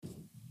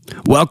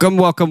Welcome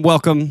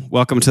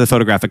to the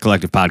Photographic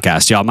Collective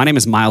podcast, y'all. My name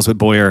is Miles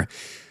Whitboyer.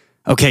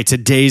 Okay,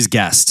 today's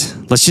guest.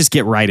 Let's just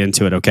get right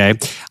into it, okay?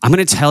 I'm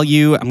going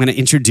to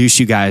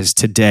introduce you guys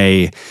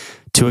today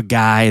to a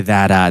guy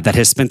that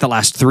has spent the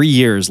last 3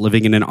 years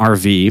living in an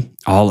RV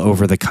all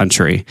over the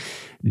country.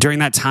 During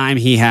that time,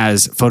 he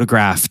has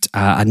photographed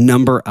a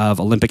number of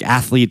Olympic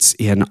athletes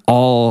in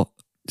all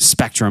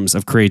spectrums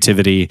of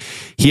creativity.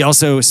 He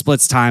also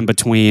splits time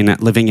between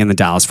living in the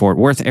Dallas-Fort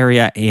Worth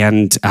area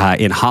and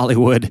in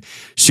Hollywood,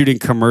 shooting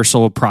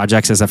commercial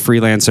projects as a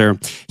freelancer.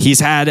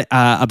 He's had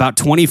about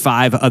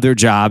 25 other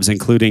jobs,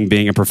 including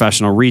being a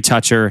professional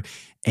retoucher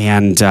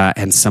and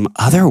some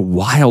other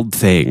wild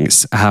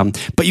things.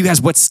 But you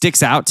guys, what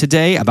sticks out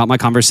today about my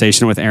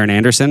conversation with Aaron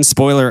Anderson,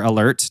 spoiler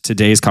alert,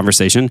 today's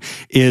conversation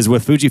is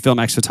with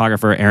Fujifilm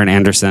ex-photographer Aaron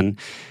Anderson.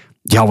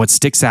 Y'all, what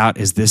sticks out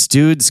is this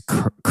dude's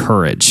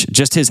courage,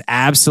 just his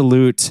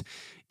absolute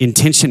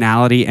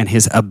intentionality and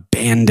his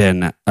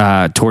abandon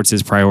towards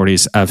his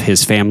priorities of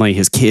his family,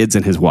 his kids,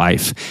 and his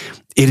wife.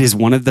 It is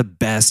one of the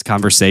best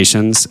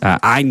conversations.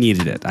 I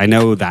needed it. I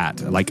know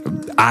that.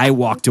 I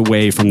walked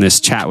away from this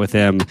chat with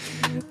him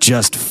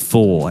just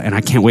full, and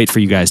I can't wait for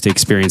you guys to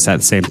experience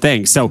that same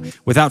thing. So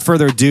without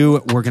further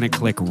ado, we're going to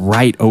click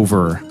right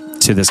over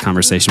to this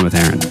conversation with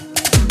Aaron.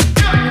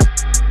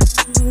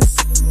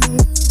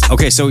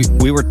 Okay, so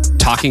we were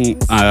talking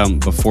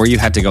before you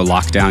had to go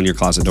lock down your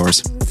closet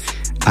doors.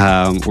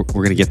 We're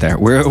going to get there.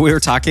 We were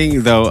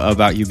talking, though,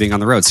 about you being on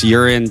the road. So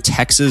you're in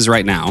Texas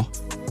right now.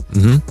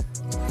 Mm-hmm.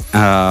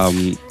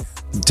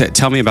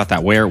 Tell me about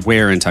that.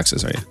 Where in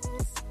Texas are you?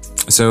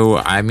 So,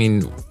 I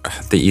mean,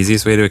 the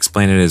easiest way to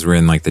explain it is we're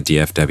in like the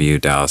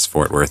DFW,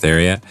 Dallas-Fort Worth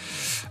area.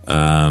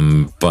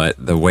 But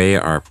the way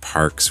our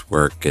parks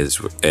work is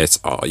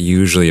it's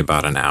usually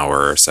about an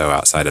hour or so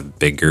outside of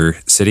bigger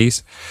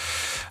cities.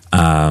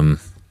 So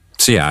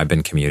yeah, I've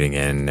been commuting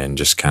in and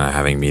just kind of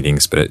having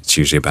meetings, but it's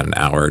usually about an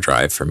hour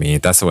drive for me.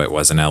 That's the way it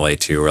was in LA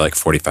too. We're like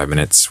 45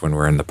 minutes when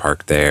we're in the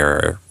park there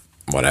or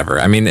whatever.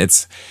 I mean,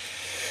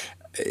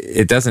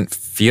 it doesn't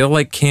feel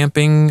like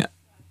camping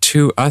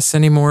to us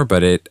anymore,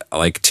 but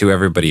to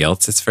everybody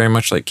else, it's very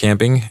much like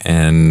camping.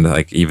 And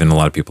like even a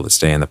lot of people that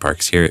stay in the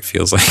parks here, it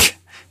feels like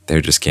they're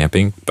just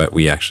camping, but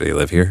we actually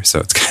live here. So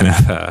it's kind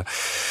of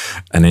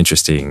an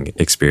interesting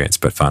experience,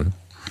 but fun.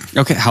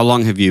 Okay. How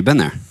long have you been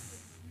there?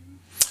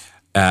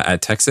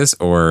 At Texas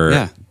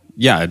or?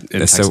 Yeah, in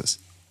Texas.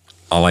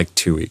 Like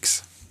 2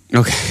 weeks.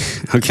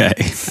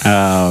 Okay.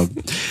 So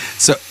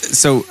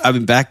I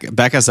mean,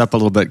 back us up a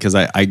little bit because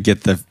I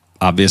get the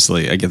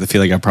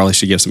feeling I probably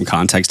should give some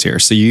context here.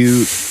 So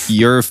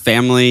your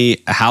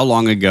family, how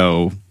long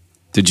ago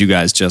did you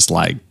guys just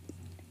like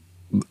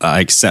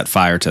set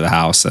fire to the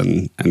house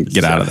and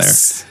get out of there?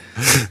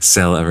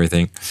 Sell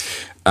everything.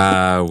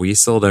 We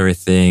sold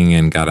everything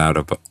and got out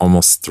of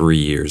almost 3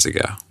 years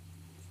ago.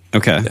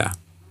 Okay. Yeah.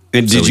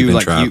 And did you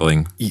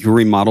traveling? You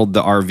remodeled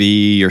the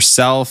RV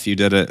yourself? You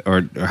did it,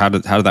 or how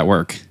did that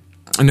work?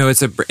 No,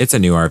 it's a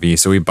new RV.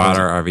 So we bought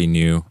our RV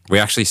new. We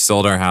actually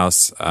sold our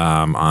house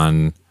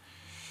on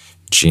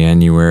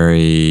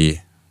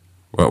January.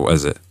 What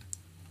was it?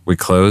 We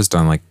closed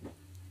on like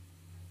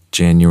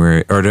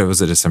January, or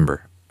was it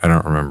December? I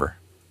don't remember.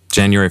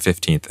 January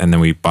 15th, and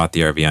then we bought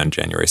the RV on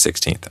January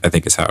 16th. I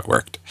think is how it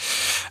worked.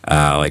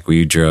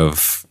 We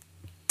drove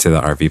to the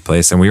RV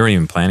place, and we weren't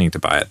even planning to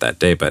buy it that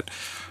day, but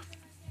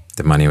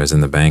the money was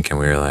in the bank and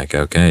we were like,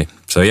 okay.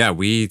 So yeah,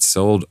 we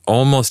sold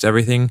almost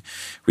everything.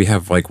 We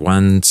have like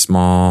one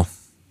small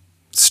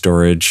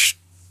storage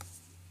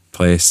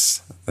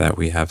place that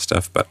we have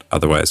stuff, but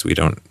otherwise we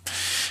don't.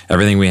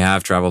 Everything we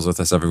have travels with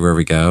us everywhere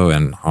we go,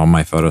 and all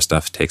my photo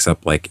stuff takes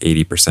up like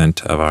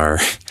 80% of our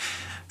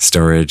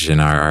storage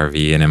in our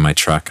RV and in my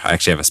truck. I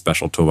actually have a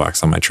special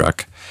toolbox on my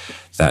truck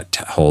that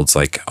holds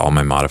like all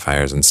my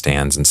modifiers and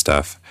stands and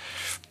stuff.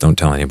 Don't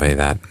tell anybody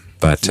that.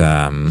 But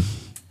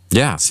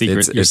yeah,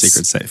 your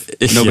secret's safe.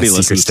 Nobody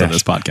listens to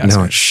this podcast.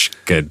 No,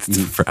 good.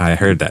 I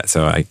heard that,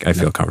 so I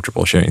feel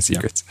comfortable sharing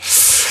secrets.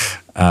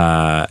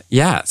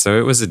 So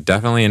it was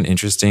definitely an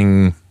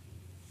interesting.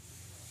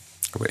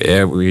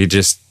 We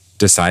just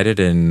decided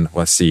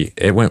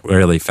it went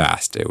really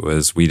fast.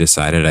 We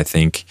decided, I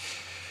think,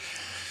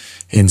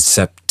 in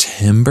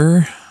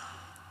September.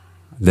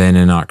 Then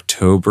in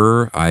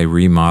October, I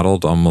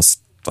remodeled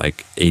almost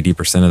like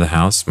 80% of the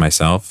house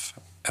myself.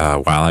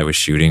 While I was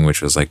shooting,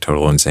 which was like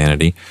total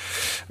insanity.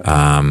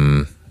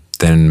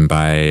 Then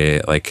by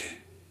like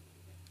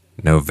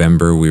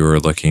November, we were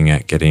looking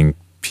at getting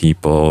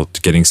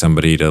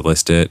somebody to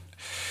list it.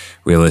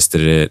 We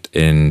listed it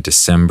in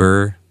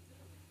December.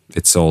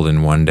 It sold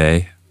in 1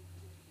 day,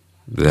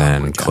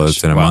 then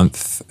closed in a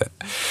month.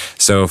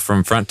 So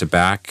from front to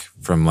back,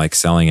 from like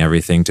selling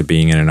everything to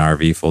being in an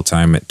RV full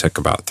time, it took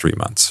about 3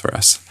 months for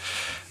us,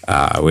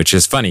 which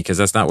is funny because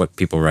that's not what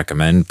people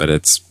recommend, but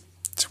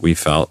we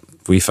felt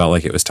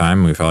like it was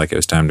time. We felt like it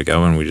was time to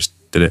go, and we just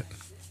did it.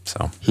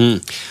 So,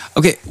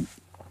 Okay.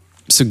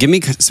 So give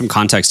me some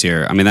context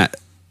here. I mean, that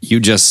you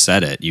just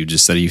said it. You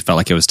just said you felt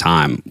like it was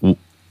time.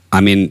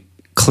 I mean,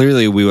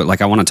 clearly we would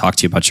like, I want to talk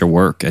to you about your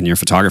work and your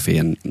photography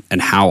and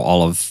how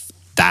all of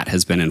that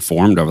has been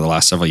informed over the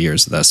last several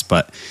years of this.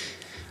 But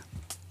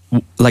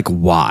like,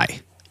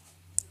 why?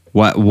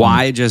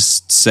 Why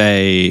just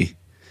say,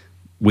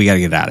 we got to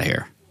get out of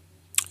here?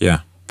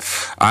 Yeah.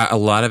 A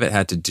lot of it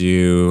had to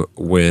do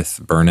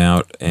with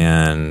burnout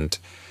and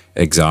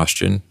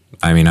exhaustion.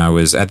 I mean, I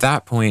was at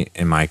that point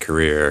in my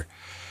career,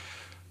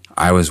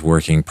 I was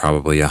working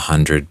probably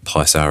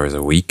 100+ hours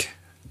a week,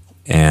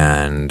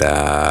 and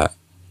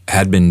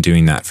had been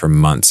doing that for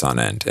months on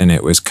end. And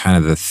it was kind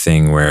of the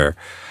thing where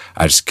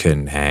I just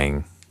couldn't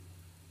hang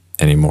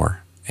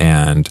anymore.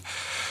 And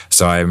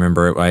so I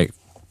remember like,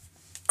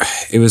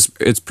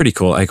 it's pretty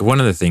cool. Like one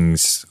of the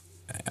things,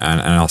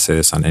 and I'll say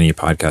this on any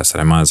podcast that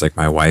I'm on, is like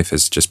my wife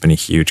has just been a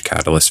huge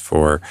catalyst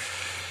for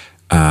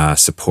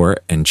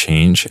support and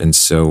change. And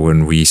so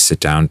when we sit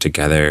down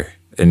together,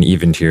 and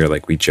even here,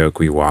 like we joke,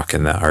 we walk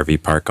in the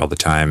RV park all the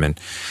time and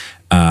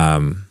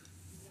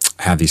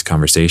have these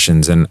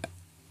conversations. And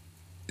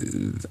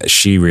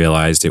she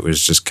realized it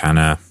was just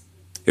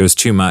it was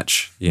too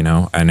much, you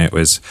know, and it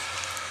was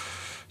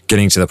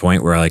getting to the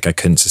point where like I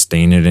couldn't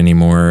sustain it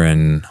anymore.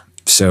 And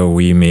so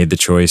we made the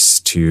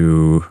choice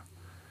to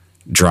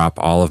drop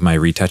all of my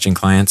retouching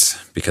clients,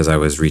 because I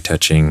was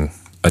retouching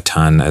a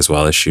ton as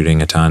well as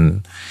shooting a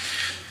ton.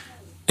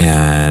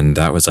 And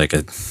that was like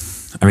it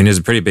was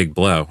a pretty big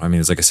blow. I mean, it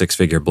was like a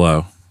 6-figure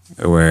blow,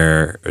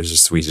 where it was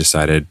just, we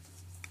decided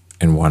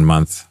in 1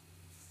 month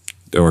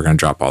that we're going to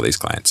drop all these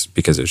clients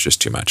because it was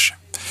just too much.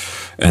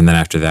 And then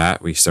after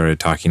that, we started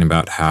talking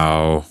about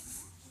how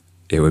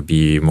it would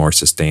be more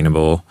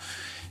sustainable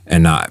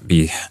and not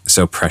be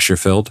so pressure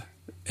filled.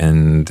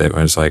 And it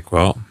was like,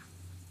 well,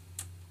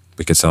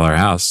 we could sell our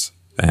house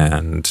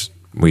and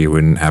we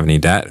wouldn't have any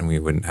debt and we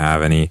wouldn't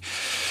have any,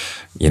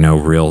 you know,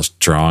 real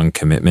strong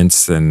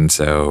commitments. And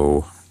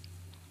so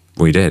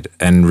we did.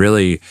 And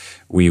really,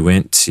 we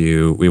went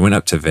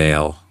up to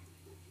Vail,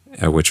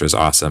 which was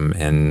awesome,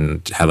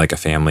 and had like a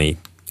family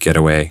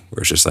getaway where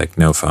it was just like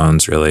no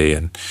phones really,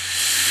 and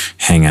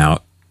hang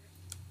out,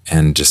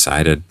 and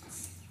decided,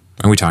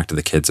 and we talked to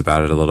the kids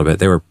about it a little bit.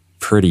 They were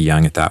pretty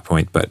young at that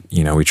point, but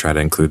you know, we try to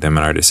include them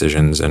in our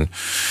decisions, and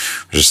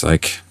we're just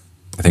like,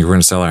 I think we're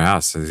going to sell our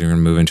house. I think we're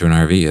going to move into an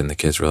RV. And the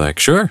kids were like,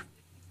 sure,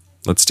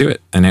 let's do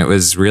it. And it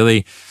was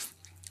really,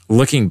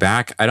 looking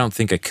back, I don't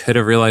think I could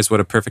have realized what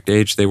a perfect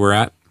age they were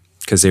at,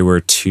 because they were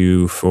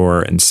 2,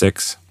 4, and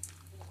 6.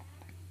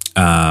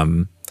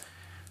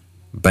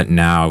 But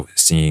now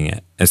seeing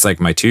it, it's like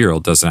my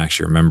 2-year-old doesn't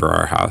actually remember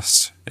our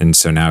house. And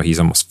so now he's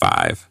almost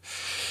 5,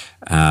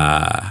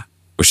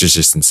 which is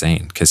just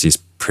insane, because he's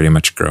pretty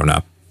much grown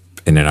up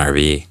in an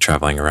RV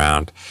traveling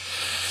around.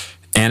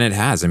 And it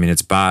has,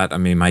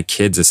 my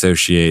kids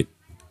associate,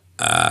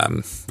 we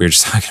were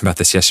just talking about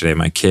this yesterday.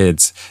 My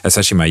kids,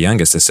 especially my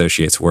youngest,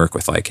 associates work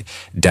with like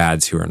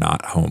dads who are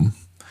not home.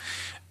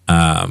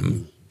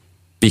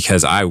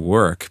 Because I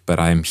work, but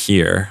I'm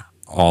here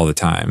all the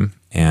time.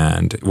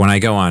 And when I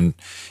go on,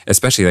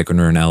 especially like when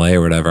we're in LA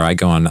or whatever, I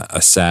go on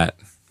a set,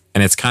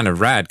 and it's kind of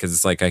rad because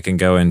it's like I can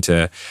go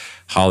into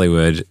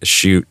Hollywood,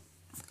 shoot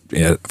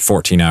a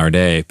 14-hour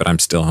day, but I'm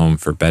still home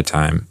for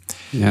bedtime.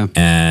 Yeah.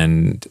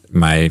 And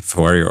my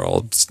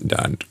 4-year-old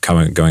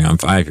going on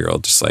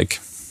 5-year-old just like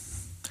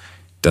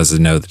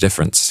doesn't know the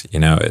difference. You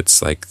know,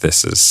 it's like,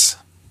 this is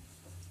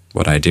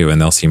what I do,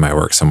 and they'll see my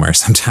work somewhere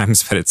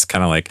sometimes, but it's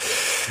kind of like,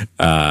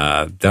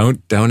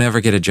 don't ever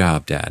get a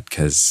job, Dad,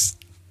 because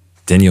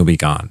then you'll be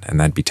gone, and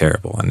that'd be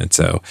terrible. And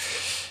so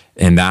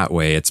in that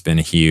way, it's been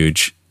a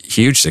huge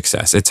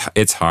success.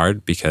 It's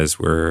hard because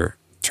we're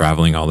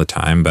traveling all the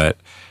time, but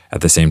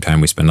at the same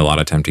time, we spend a lot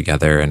of time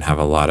together and have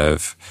a lot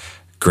of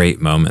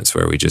great moments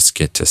where we just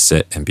get to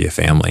sit and be a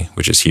family,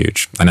 which is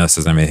huge. I know this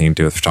doesn't have anything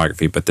to do with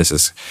photography, but this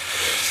is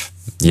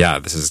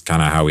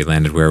kind of how we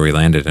landed where we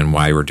landed and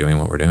why we're doing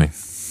what we're doing.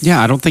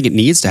 Yeah, I don't think it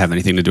needs to have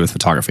anything to do with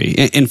photography.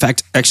 In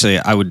fact, actually,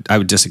 I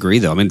would disagree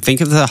though. I mean,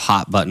 think of the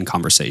hot button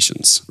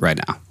conversations right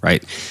now,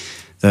 right?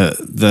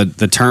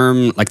 The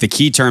term, like the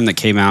key term that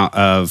came out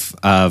of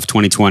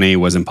 2020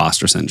 was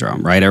imposter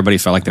syndrome, right? Everybody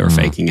felt like they were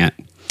faking it.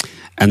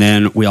 And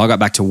then we all got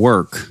back to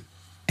work,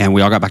 and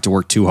we all got back to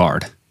work too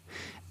hard.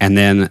 And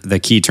then the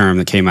key term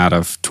that came out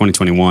of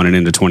 2021 and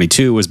into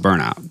 22 was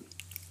burnout.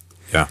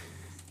 Yeah.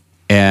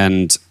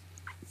 And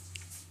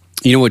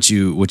you know what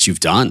you've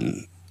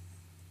done,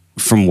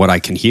 from what I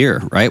can hear,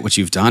 right? What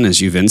you've done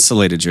is you've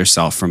insulated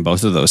yourself from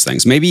both of those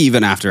things. Maybe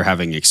even after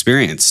having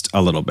experienced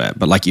a little bit,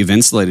 but like you've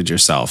insulated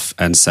yourself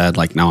and said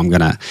like, no, I'm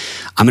gonna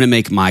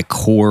make my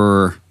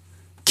core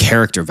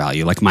character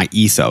value, like my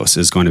ethos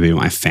is going to be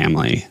my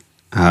family,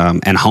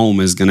 and home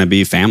is going to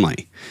be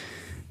family,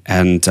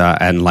 and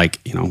like,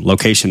 you know,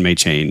 location may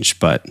change,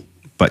 but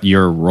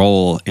your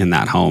role in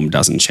that home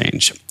doesn't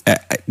change.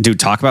 Dude,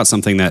 talk about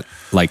something that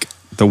like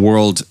the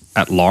world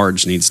at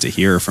large needs to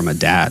hear from a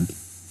dad.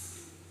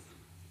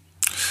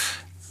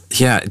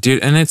 Yeah,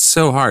 dude, and it's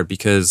so hard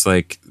because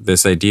like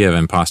this idea of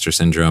imposter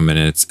syndrome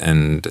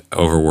and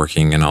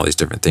overworking and all these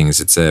different things,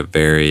 it's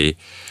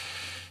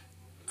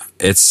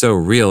so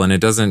real and it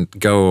doesn't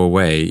go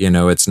away. You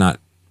know, it's not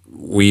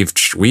we've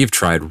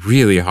tried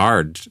really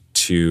hard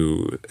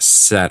to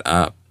set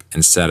up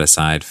and set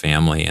aside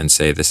family and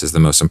say this is the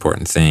most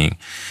important thing.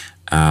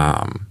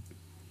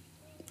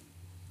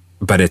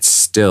 But it's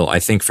still, I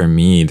think for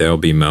me, there'll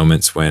be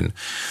moments when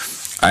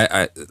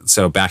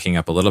so backing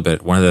up a little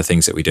bit, one of the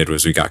things that we did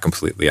was we got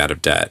completely out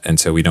of debt. And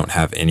so we don't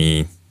have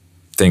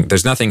anything,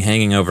 there's nothing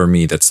hanging over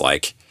me that's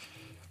like,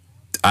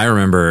 I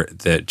remember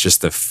that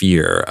just the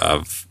fear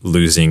of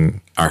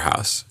losing our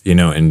house, you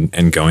know,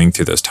 and going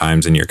through those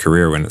times in your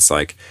career when it's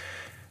like,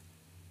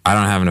 I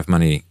don't have enough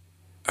money.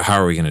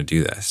 How are we going to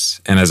do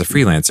this? And as a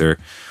freelancer,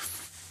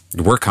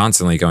 we're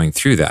constantly going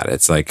through that.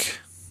 It's like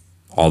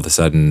all of a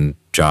sudden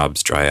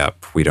jobs dry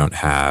up. We don't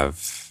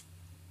have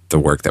the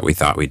work that we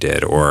thought we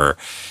did. Or,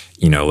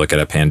 you know, look at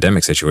a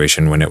pandemic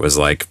situation when it was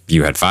like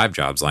you had 5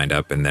 jobs lined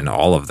up and then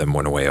all of them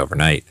went away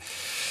overnight.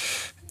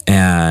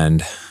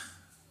 And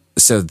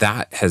so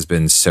that has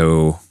been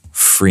so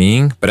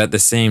freeing. But at the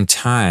same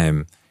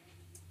time,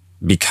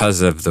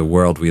 because of the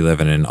world we live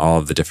in and all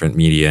of the different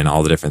media and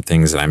all the different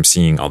things that I'm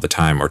seeing all the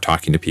time or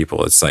talking to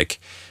people, it's like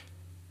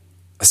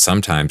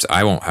sometimes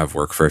I won't have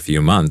work for a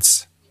few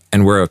months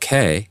and we're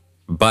okay.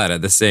 But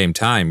at the same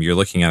time, you're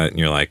looking at it and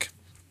you're like,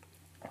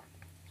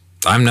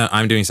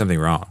 I'm doing something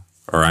wrong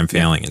or I'm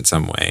failing in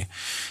some way.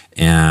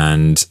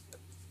 And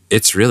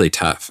it's really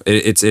tough.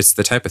 It's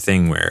the type of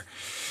thing where,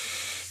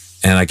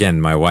 and again,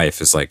 my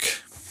wife is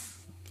like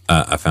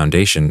a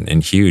foundation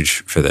and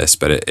huge for this,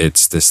 but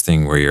it's this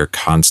thing where you're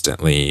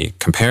constantly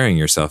comparing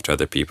yourself to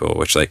other people,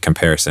 which like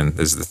comparison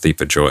is the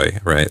thief of joy,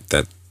 right?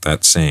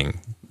 That saying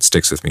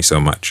sticks with me so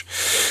much.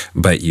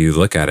 But you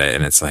look at it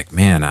and it's like,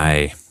 man,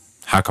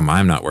 how come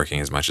I'm not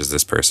working as much as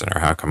this person, or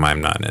how come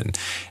I'm not?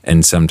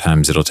 And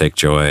sometimes it'll take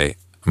Joy,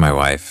 my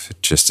wife,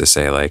 just to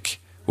say like,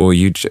 well,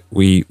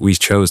 we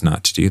chose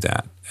not to do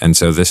that. And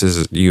so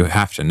you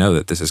have to know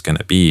that this is going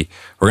to be,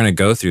 we're going to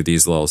go through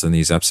these lulls and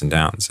these ups and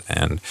downs.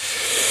 And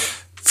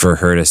for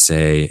her to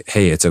say,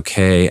 hey, it's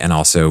okay. And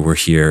also we're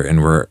here,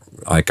 and we're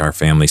like, our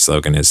family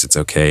slogan is it's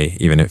okay.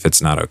 Even if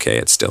it's not okay,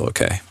 it's still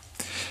okay.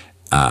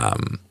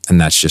 And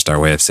that's just our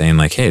way of saying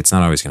like, hey, it's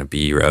not always going to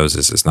be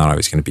roses. It's not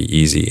always going to be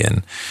easy.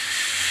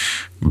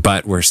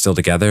 But we're still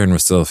together and we're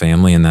still a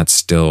family, and that's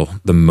still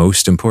the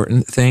most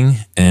important thing.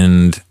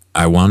 And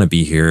I want to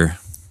be here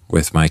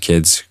with my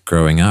kids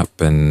growing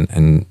up.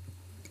 And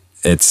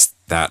it's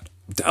that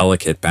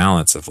delicate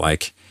balance of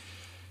like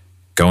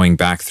going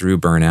back through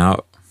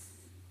burnout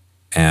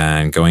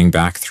and going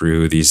back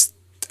through these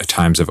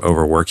times of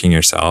overworking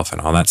yourself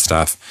and all that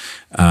stuff.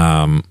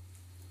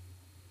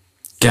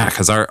 Yeah,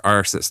 because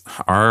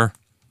our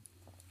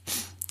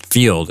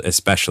field,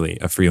 especially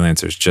of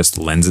freelancers, just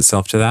lends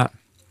itself to that,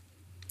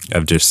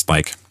 of just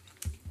like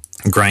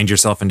grind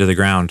yourself into the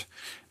ground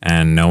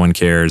and no one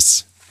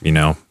cares. You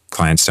know,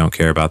 clients don't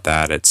care about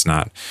that. It's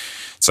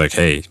like,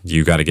 hey,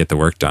 you got to get the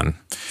work done.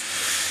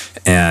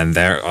 And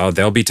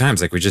there'll be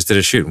times like we just did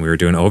a shoot and we were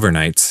doing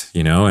overnights,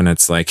 you know, and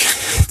it's like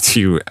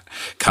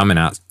coming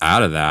out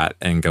of that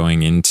and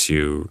going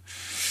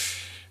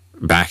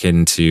back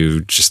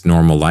into just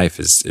normal life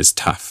is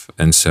tough.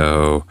 And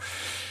so,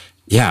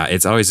 yeah,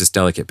 it's always this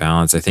delicate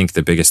balance. I think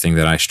the biggest thing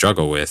that I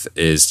struggle with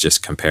is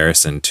just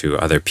comparison to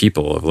other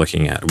people, of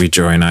looking at,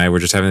 Joy and I were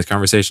just having this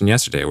conversation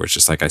yesterday where it's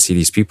just like, I see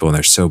these people and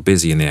they're so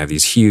busy and they have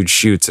these huge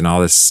shoots and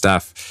all this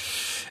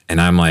stuff.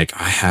 And I'm like,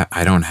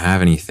 I don't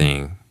have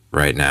anything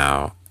right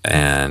now.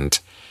 And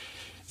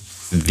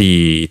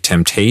the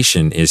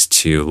temptation is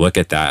to look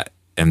at that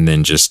and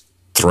then just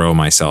throw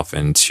myself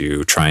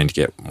into trying to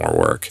get more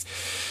work.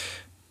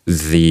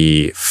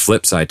 The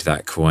flip side to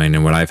that coin,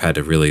 and what I've had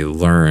to really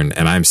learn,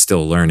 and I'm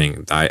still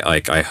learning,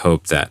 I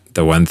hope that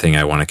the one thing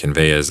I want to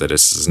convey is that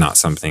this is not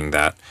something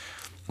that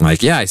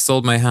like, yeah, I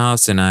sold my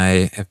house and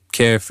I am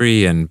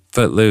carefree and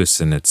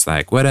footloose, and it's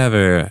like,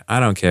 whatever,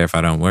 I don't care if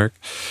I don't work.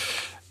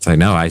 It's like,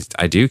 no,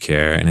 I do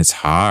care, and it's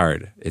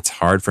hard. It's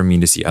hard for me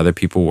to see other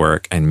people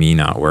work and me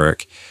not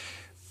work.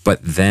 But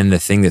then the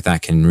thing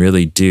that can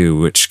really do,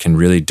 which can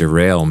really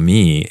derail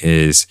me,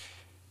 is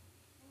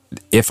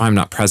if I'm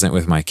not present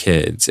with my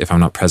kids, if I'm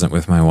not present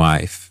with my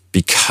wife,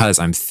 because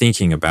I'm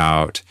thinking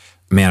about,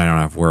 man, I don't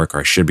have work,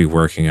 or I should be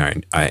working, or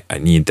I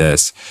need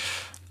this,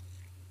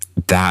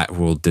 that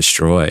will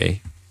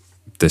destroy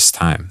this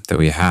time that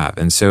we have.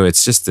 And so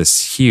it's just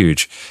this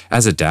huge,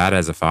 as a dad,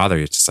 as a father,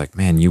 it's just like,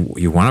 man,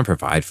 you want to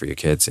provide for your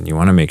kids and you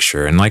want to make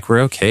sure, and like, we're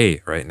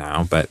okay right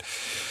now, but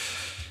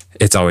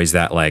it's always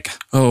that like,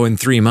 oh, in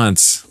 3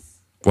 months,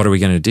 what are we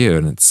going to do?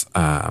 And it's,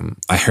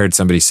 I heard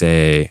somebody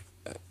say,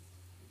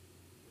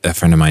 a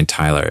friend of mine,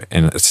 Tyler,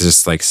 and it's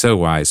just like so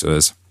wise,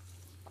 was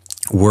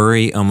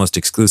worry almost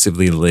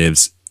exclusively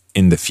lives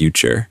in the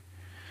future.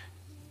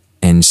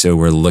 And so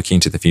we're looking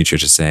to the future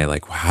to say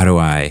like,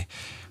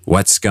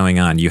 what's going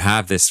on? You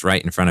have this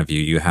right in front of you.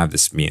 You have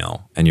this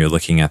meal and you're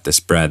looking at this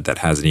bread that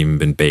hasn't even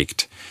been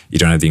baked. You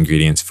don't have the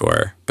ingredients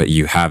for, but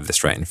you have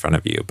this right in front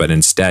of you. But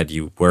instead,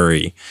 you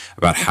worry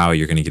about how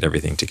you're going to get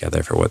everything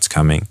together for what's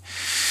coming.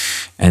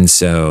 And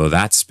so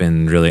that's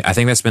been really, I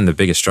think that's been the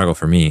biggest struggle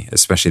for me,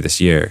 especially this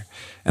year.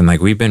 And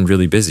like, we've been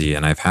really busy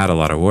and I've had a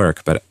lot of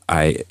work, but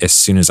as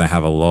soon as I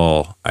have a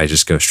lull, I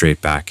just go straight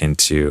back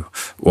into,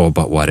 well,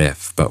 but what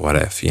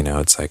if, you know,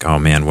 it's like, oh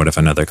man, what if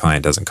another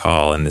client doesn't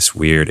call? And this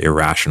weird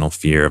irrational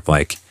fear of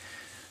like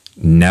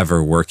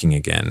never working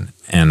again.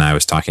 And I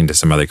was talking to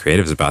some other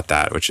creatives about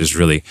that, which is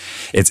really,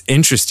 it's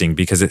interesting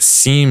because it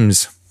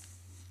seems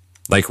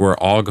like we're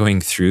all going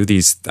through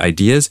these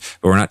ideas,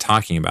 but we're not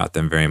talking about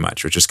them very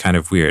much, which is kind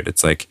of weird.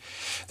 It's like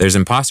there's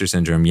imposter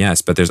syndrome,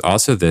 yes, but there's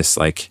also this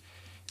like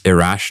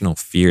irrational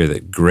fear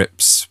that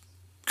grips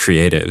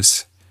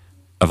creatives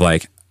of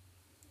like,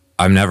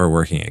 I'm never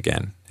working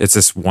again. It's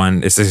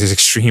this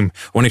extreme,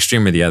 one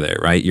extreme or the other,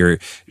 right?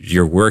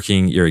 You're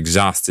working, you're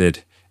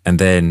exhausted, and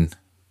then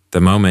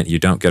the moment you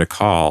don't get a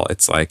call,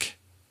 it's like,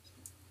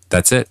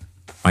 that's it.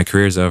 My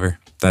career's over.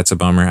 That's a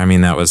bummer. I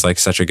mean, that was like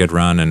such a good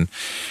run, and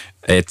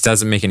it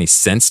doesn't make any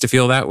sense to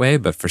feel that way,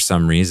 but for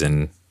some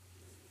reason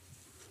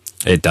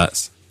it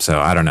does. So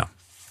I don't know.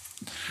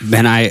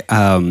 Man,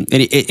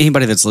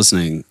 anybody that's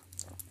listening,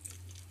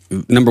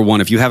 number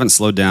one, if you haven't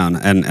slowed down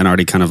and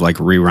already kind of like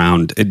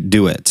rewound it,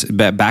 do it.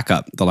 Back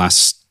up the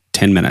last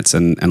 10 minutes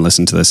and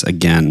listen to this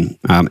again.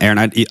 Aaron,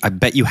 I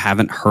bet you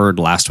haven't heard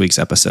last week's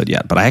episode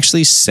yet, but I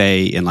actually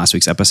say in last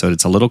week's episode,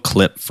 it's a little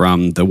clip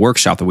from the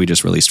workshop that we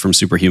just released from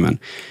Superhuman,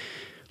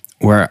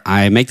 where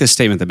I make this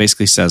statement that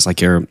basically says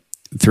like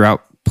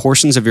throughout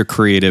portions of your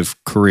creative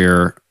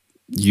career,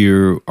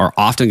 you are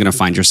often going to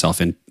find yourself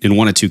in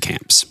one of two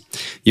camps.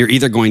 You're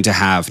either going to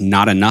have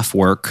not enough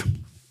work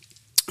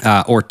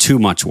or too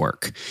much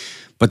work.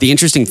 But the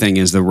interesting thing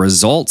is the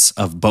results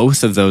of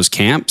both of those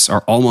camps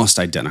are almost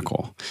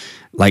identical.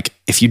 Like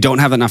if you don't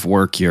have enough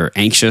work, you're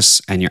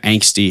anxious and you're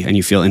angsty and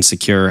you feel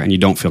insecure and you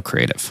don't feel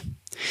creative.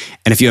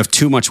 And if you have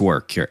too much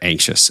work, you're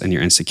anxious and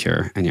you're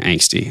insecure and you're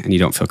angsty and you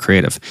don't feel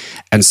creative.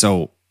 And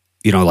so,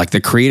 you know, like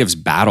the creative's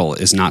battle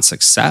is not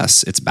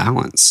success, it's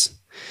balance.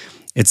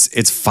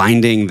 It's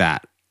finding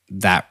that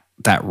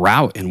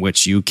route in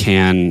which you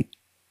can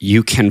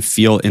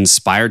feel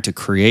inspired to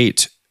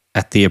create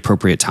at the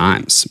appropriate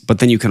times, but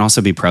then you can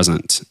also be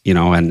present, you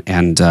know,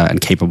 and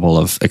capable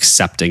of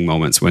accepting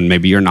moments when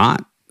maybe you're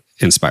not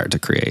inspired to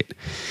create.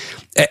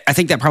 I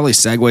think that probably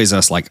segues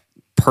us like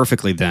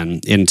perfectly then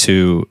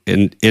into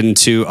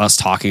us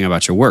talking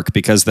about your work,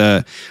 because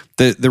the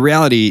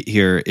reality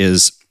here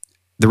is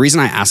the reason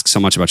I ask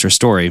so much about your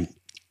story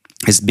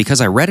is because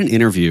I read an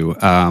interview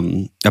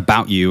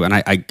about you, and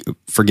I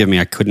forgive me,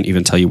 I couldn't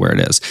even tell you where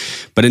it is,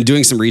 but in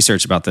doing some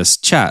research about this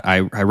chat, I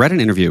read an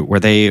interview where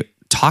they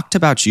talked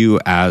about you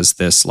as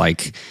this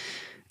like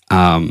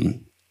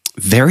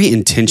very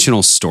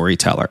intentional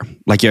storyteller.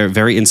 Like you're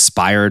very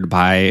inspired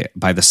by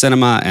the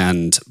cinema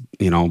and,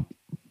 you know,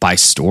 by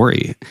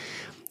story.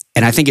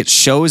 And I think it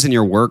shows in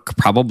your work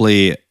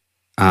probably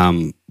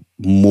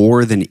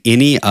more than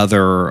any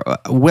other,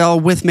 well,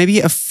 with maybe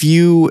a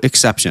few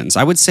exceptions.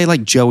 I would say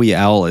like Joey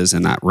L is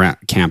in that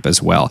camp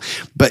as well.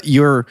 But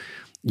your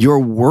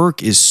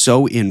work is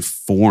so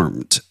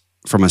informed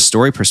from a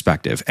story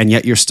perspective, and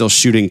yet you're still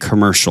shooting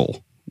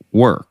commercial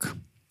work,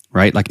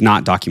 right? Like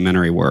not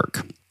documentary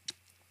work.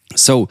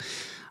 So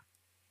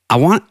I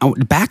want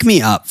back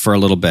me up for a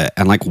little bit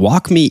and like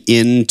walk me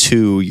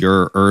into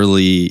your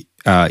early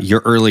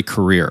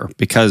career,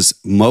 because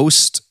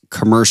most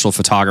commercial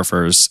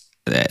photographers,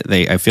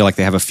 I feel like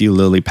they have a few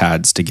lily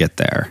pads to get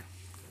there.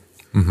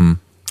 Mm-hmm.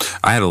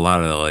 I had a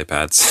lot of lily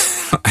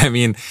pads. I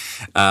mean,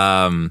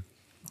 I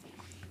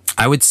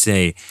would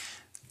say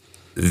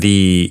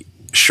the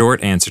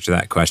short answer to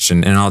that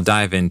question, and I'll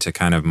dive into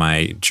kind of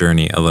my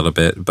journey a little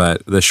bit,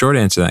 but the short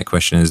answer to that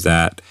question is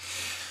that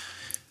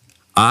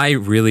I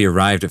really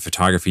arrived at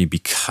photography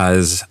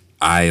because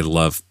I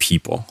love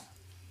people.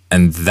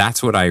 And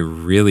that's what I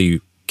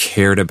really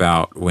cared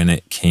about when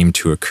it came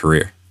to a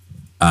career.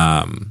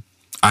 I'm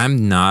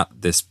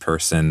not this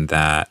person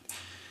that,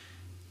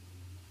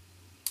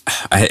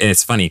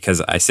 it's funny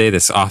because I say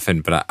this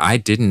often, but I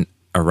didn't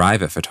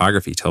arrive at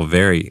photography till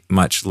very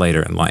much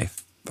later in life.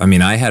 I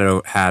mean, I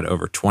had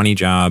over 20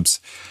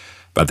 jobs.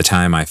 By the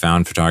time I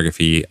found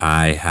photography,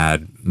 I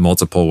had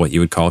multiple what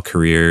you would call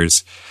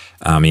careers.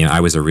 I mean,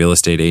 I was a real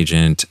estate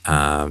agent.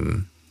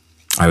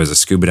 I was a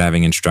scuba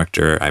diving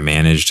instructor. I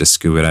managed a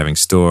scuba diving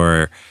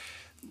store.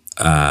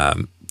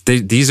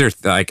 These are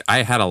like,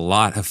 I had a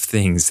lot of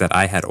things that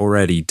I had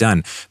already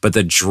done, but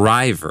the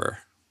driver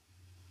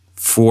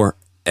for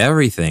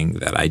everything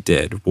that I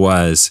did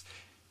was,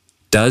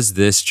 does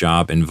this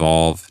job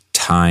involve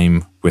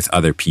time with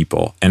other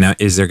people? And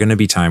is there going to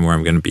be time where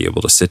I'm going to be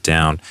able to sit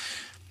down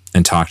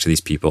and talk to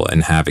these people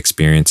and have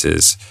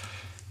experiences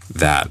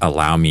that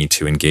allow me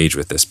to engage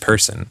with this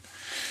person?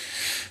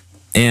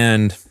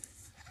 And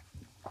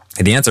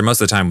the answer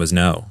most of the time was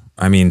no.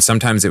 I mean,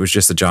 sometimes it was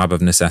just a job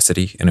of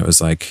necessity. And it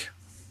was like,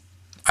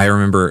 I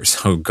remember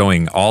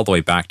going all the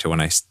way back to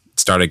when I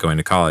started going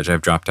to college.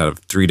 I've dropped out of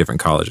 3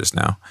 different colleges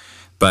now.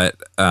 But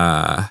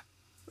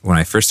when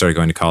I first started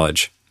going to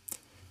college,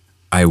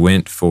 I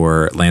went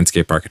for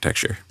landscape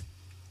architecture.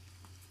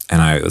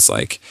 And I was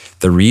like,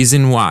 the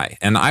reason why,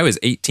 and I was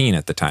 18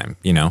 at the time,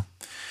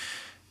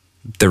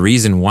 the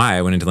reason why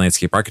I went into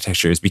landscape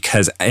architecture is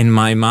because in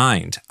my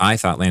mind, I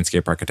thought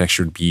landscape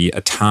architecture would be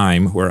a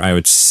time where I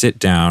would sit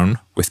down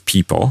with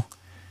people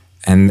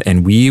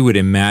and we would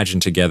imagine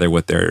together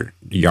what their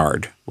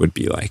yard would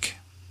be like.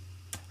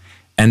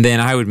 And then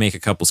I would make a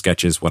couple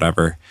sketches,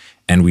 whatever,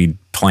 and we'd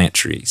plant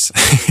trees.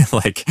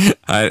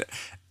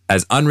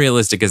 As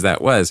unrealistic as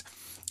that was.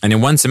 And in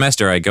one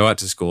semester, I go out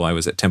to school. I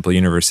was at Temple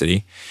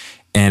University,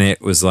 and it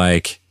was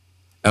like,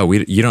 oh,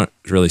 you don't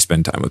really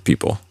spend time with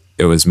people.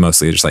 It was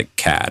mostly just like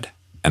CAD.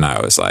 And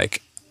I was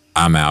like,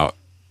 I'm out.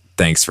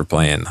 Thanks for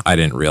playing. I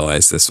didn't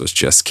realize this was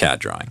just CAD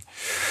drawing.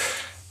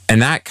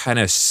 And that kind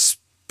of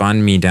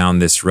spun me down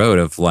this road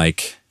of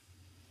like,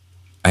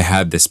 I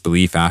had this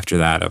belief after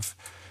that of,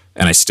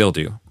 and I still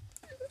do,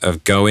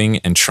 of going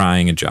and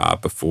trying a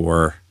job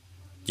before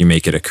you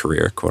make it a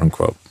career, quote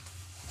unquote.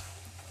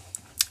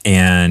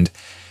 And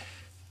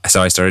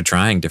so I started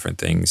trying different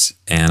things,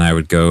 and I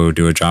would go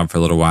do a job for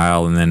a little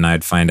while, and then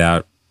I'd find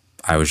out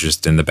I was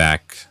just in the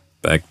back.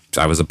 Like,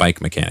 I was a bike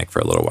mechanic for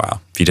a little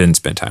while. If you didn't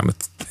spend time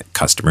with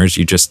customers,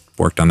 you just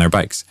worked on their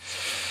bikes.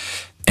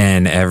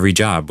 And every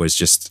job was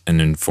just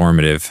an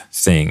informative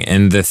thing.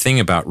 And the thing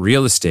about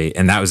real estate,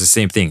 and that was the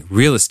same thing,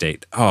 real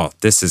estate, oh,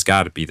 this has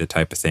got to be the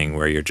type of thing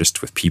where you're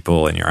just with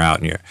people and you're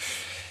out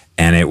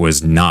and it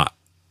was not.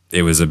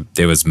 It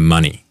was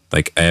money.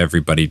 Like,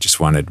 everybody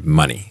just wanted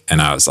money.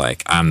 And I was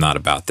like, I'm not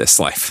about this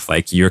life.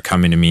 Like, you're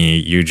coming to me,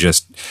 you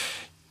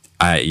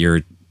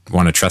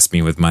want to trust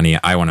me with money.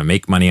 I want to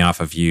make money off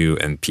of you.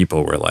 And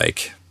people were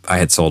like, I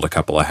had sold a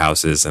couple of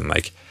houses, and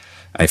like,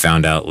 I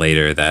found out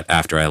later that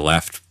after I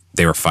left,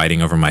 they were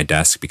fighting over my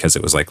desk because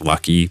it was like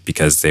lucky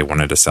because they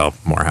wanted to sell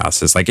more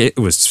houses. Like, it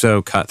was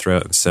so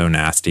cutthroat and so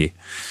nasty.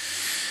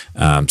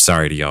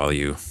 Sorry to all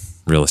you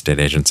real estate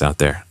agents out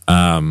there.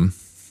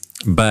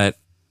 But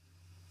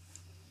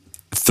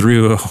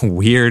through a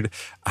weird,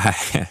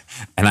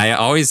 and I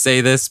always say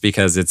this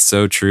because it's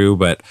so true,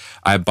 but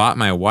I bought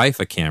my wife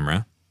a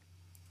camera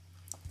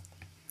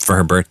for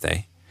her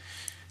birthday,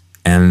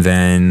 and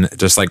then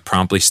just like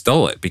promptly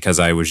stole it because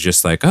I was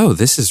just like, oh,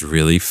 this is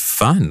really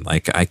fun.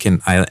 Like, I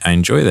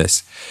enjoy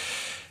this.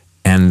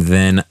 And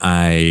then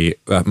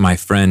my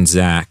friend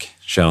Zach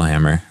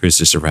Shellhammer, who's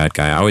just a rad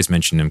guy, I always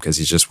mention him because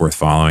he's just worth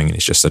following and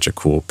he's just such a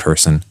cool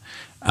person,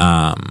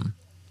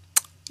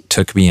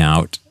 took me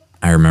out.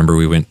 I remember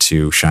we went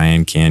to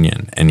Cheyenne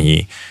Canyon, and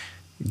he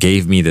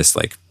gave me this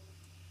like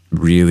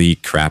really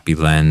crappy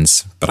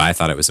lens, but I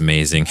thought it was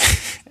amazing.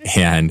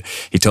 And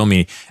he told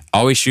me,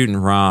 always shoot in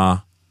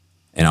RAW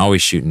and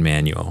always shoot in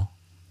manual.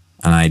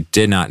 And I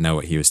did not know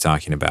what he was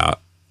talking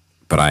about,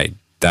 but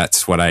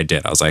that's what I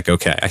did. I was like,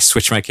 okay, I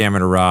switched my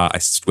camera to RAW, I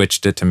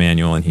switched it to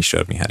manual, and he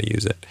showed me how to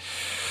use it.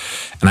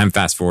 And I'm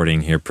fast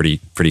forwarding here pretty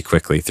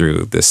quickly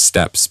through the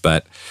steps,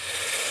 but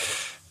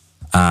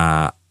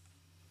I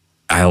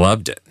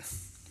loved it.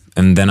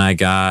 And then I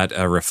got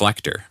a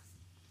reflector,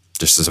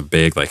 just as a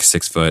big, like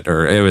 6 foot,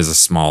 or it was a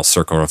small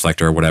circle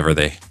reflector or whatever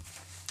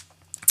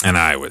and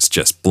I was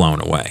just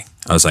blown away.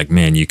 I was like,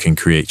 man, you can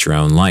create your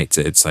own lights.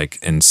 It's like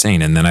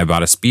insane. And then I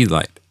bought a speed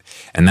light,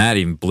 and that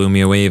even blew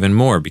me away even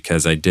more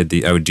because I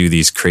would do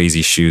these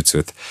crazy shoots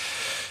with,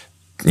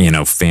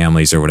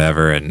 families or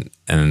whatever,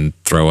 and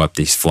throw up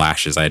these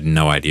flashes. I had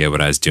no idea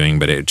what I was doing,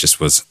 but it just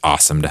was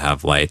awesome to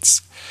have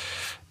lights.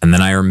 And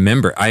then I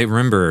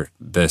remember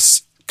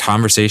this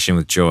conversation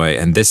with Joy,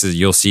 and this is,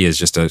 you'll see, is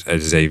just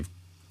a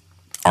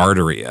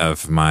artery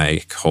of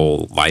my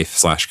whole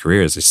life /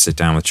 career, is I sit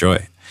down with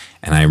Joy.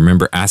 And I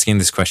remember asking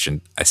this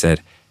question. I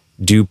said,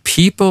 do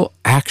people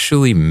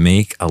actually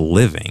make a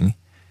living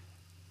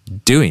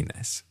doing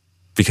this?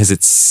 Because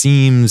it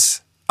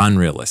seems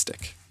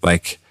unrealistic.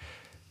 Like,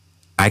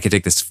 I could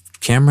take this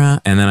camera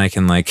and then I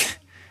can like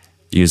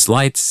use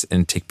lights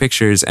and take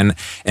pictures. And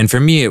for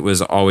me, it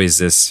was always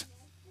this,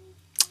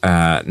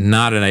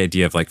 not an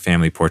idea of like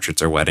family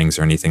portraits or weddings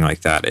or anything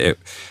like that. It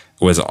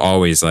was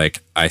always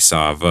like, I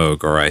saw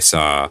Vogue or I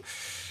saw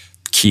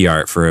key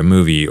art for a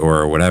movie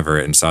or whatever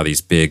and saw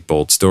these big,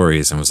 bold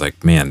stories and was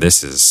like, man,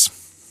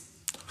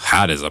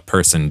 how does a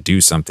person do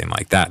something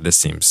like that? This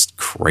seems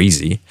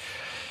crazy.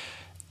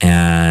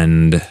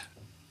 And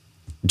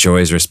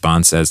Joy's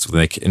response is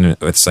like,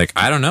 it's like,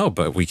 I don't know,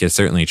 but we could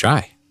certainly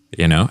try,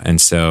 And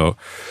so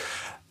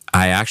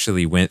I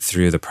actually went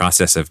through the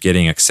process of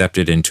getting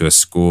accepted into a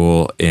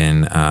school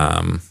and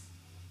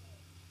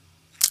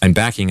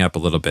backing up a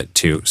little bit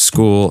too.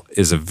 School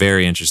is a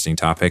very interesting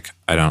topic.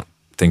 I don't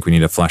think we need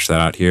to flesh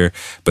that out here,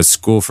 but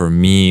school for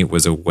me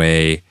was a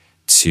way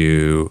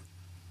to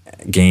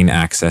gain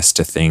access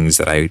to things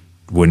that I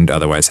wouldn't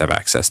otherwise have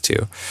access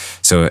to.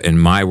 So in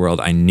my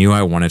world, I knew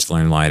I wanted to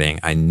learn lighting.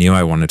 I knew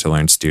I wanted to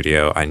learn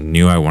studio. I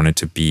knew I wanted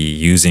to be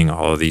using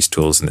all of these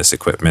tools and this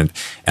equipment,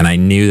 and I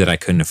knew that I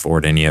couldn't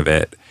afford any of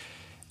it.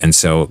 And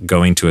so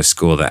going to a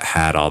school that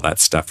had all that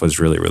stuff was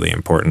really, really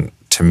important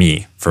to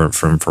me for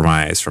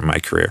my eyes, for my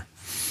career.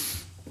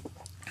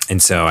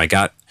 And so I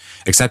got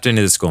accepted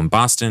into the school in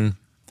Boston.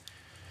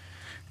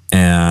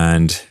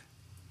 And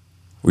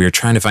we were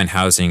trying to find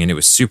housing, and it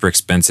was super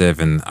expensive.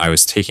 And I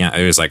was taking out,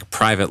 it was like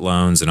private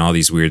loans and all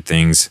these weird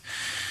things.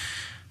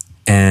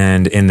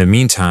 And in the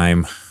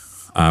meantime,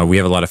 we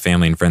have a lot of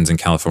family and friends in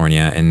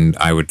California, and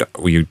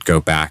we would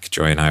go back.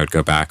 Joy and I would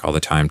go back all the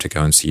time to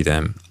go and see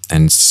them.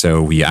 And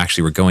so we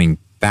actually were going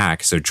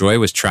back. So Joy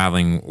was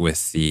traveling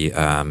with the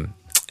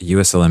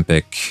U.S.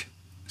 Olympic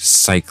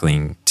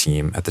cycling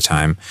team at the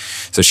time.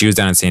 So she was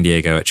down in San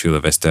Diego at Chula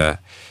Vista.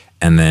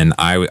 And then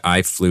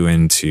I flew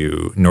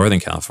into Northern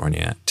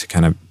California to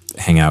kind of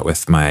hang out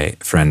with my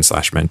friend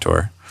 /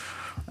 mentor,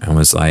 and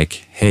was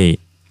like, hey,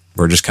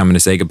 we're just coming to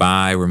say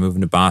goodbye. We're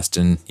moving to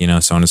Boston,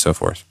 so on and so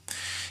forth.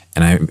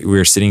 And we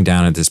were sitting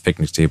down at this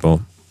picnic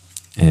table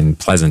in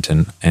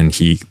Pleasanton, and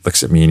he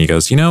looks at me and he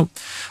goes,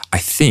 I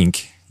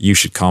think you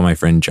should call my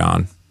friend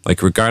John.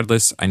 Like,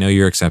 regardless, I know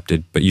you're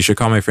accepted, but you should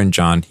call my friend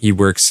John. He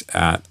works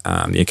at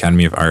the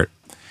Academy of Art,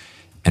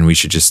 and you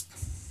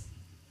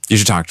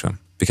should talk to him,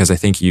 because I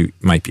think you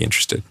might be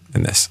interested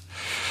in this.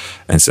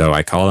 And so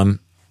I call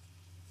him,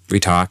 we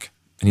talk,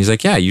 and he's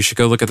like, yeah, you should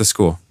go look at the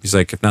school. He's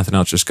like, if nothing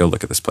else, just go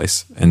look at this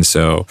place. And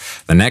so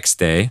the next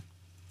day,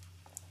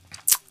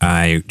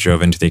 I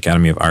drove into the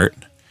Academy of Art,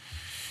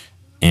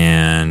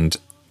 and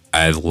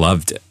I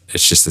loved it.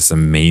 It's just this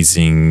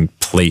amazing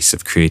place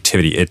of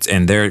creativity.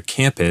 And their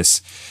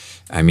campus,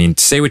 I mean,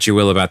 say what you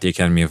will about the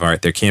Academy of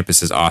Art, their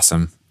campus is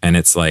awesome, and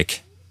it's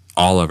like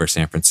all over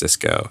San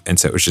Francisco. And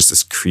so it was just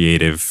this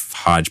creative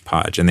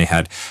hodgepodge, and they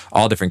had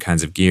all different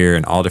kinds of gear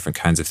and all different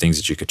kinds of things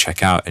that you could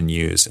check out and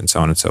use, and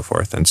so on and so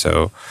forth. And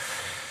so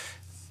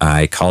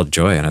I called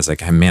Joy, and I was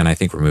like, hey, man, I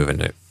think we're moving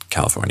to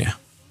California.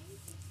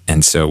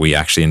 And so we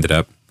actually ended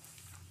up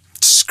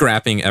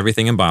scrapping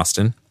everything in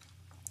Boston.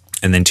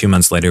 And then 2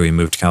 months later, we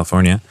moved to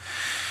California,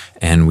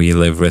 and we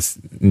lived with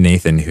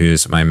Nathan,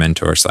 who's my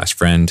mentor /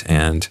 friend,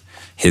 and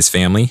his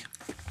family.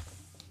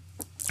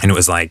 And it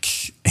was like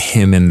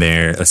him and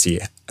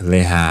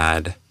they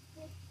had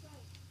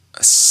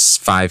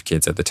 5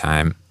 kids at the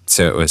time.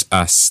 So it was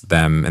us,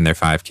 them, and their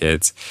 5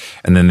 kids.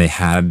 And then they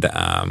have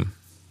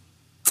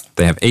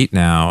 8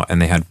 now,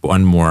 and they had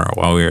 1 more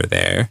while we were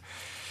there.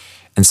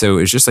 And so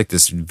it was just like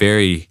this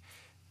very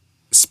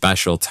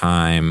special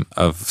time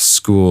of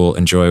school,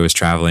 and Joy was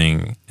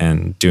traveling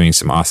and doing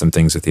some awesome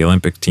things with the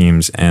Olympic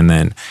teams. And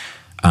then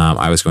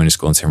I was going to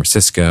school in San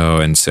Francisco.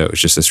 And so it was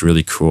just this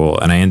really cool.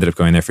 And I ended up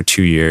going there for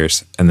 2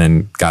 years, and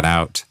then got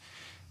out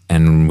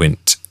and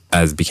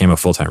became a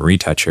full-time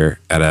retoucher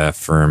at a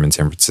firm in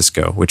San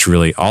Francisco, which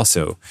really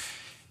also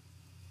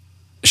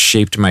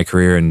shaped my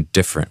career in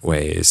different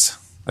ways.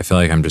 I feel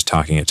like I'm just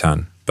talking a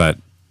ton, but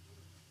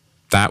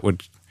that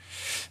would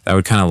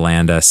kind of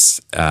land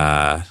us,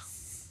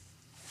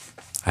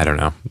 I don't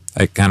know.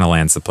 It kind of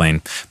lands the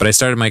plane. But I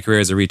started my career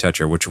as a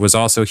retoucher, which was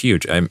also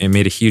huge. It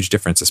made a huge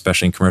difference,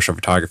 especially in commercial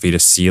photography, to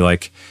see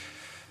like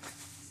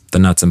the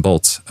nuts and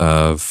bolts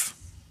of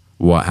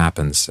what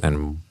happens,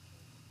 and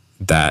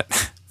that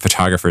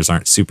photographers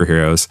aren't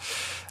superheroes.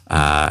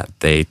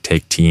 They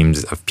take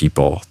teams of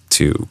people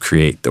to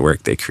create the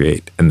work they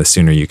create. And the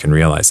sooner you can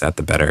realize that,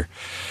 the better.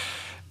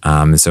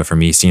 And so for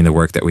me, seeing the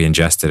work that we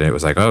ingested, it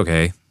was like,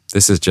 okay,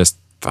 this is just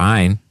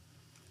fine.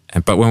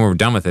 But when we're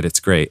done with it, it's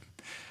great.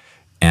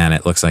 And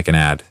it looks like an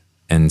ad.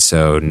 And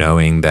so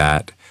knowing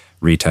that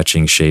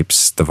retouching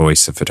shapes the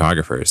voice of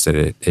photographers, that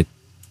it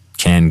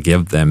can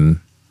give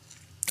them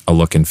a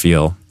look and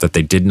feel that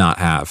they did not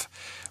have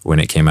when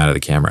it came out of the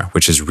camera,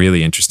 which is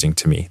really interesting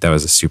to me. That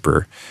was a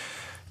super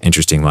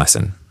interesting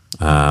lesson.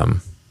 So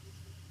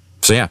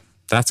yeah,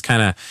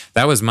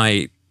 that was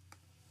my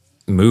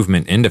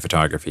movement into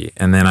photography.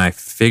 And then I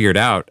figured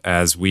out,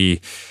 as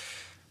we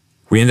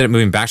ended up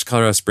moving back to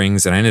Colorado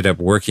Springs, and I ended up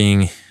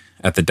working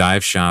at the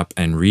dive shop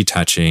and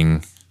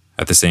retouching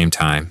at the same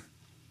time.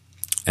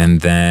 And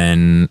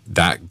then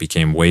that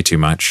became way too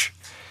much.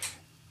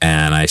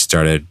 And I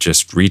started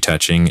just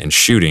retouching and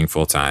shooting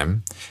full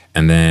time.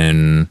 And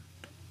then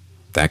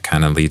that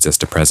kind of leads us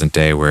to present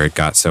day, where it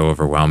got so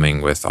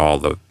overwhelming with all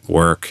the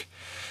work.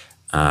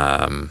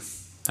 And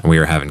we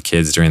were having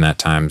kids during that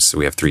time. So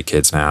we have 3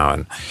 kids now.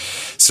 And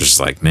so it's just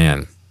like,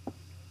 man,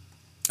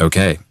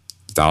 okay,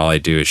 all I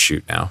do is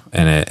shoot now.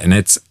 And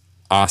it's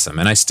awesome.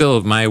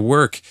 And my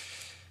work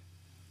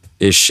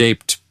is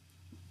shaped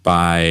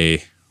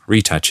by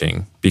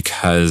retouching,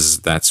 because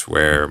that's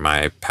where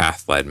my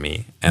path led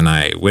me. And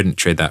I wouldn't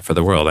trade that for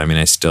the world. I mean,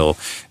 I still,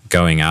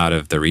 going out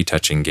of the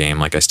retouching game,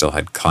 like I still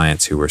had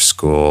clients who were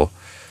schoolmates.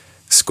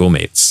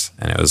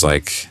 And it was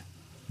like,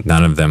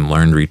 none of them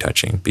learned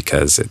retouching,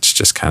 because it's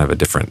just kind of a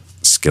different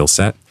skill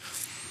set.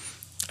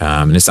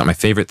 And it's not my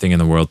favorite thing in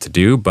the world to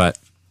do, but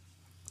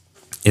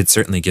it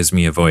certainly gives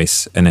me a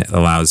voice, and it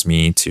allows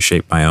me to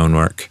shape my own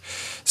work,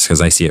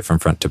 because I see it from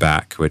front to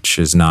back, which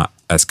is not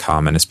as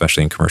common,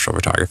 especially in commercial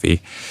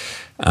photography.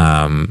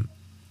 But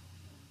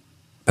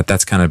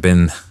that's kind of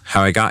been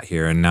how I got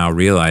here. And now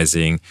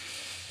realizing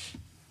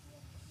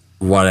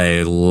what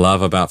I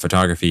love about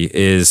photography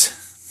is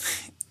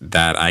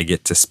that I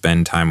get to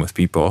spend time with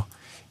people.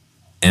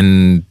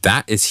 And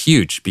that is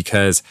huge,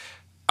 because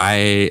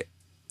I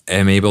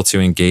am able to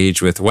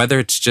engage with, whether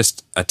it's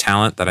just a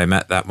talent that I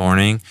met that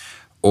morning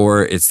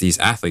or it's these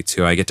athletes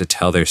who I get to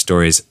tell their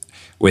stories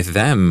with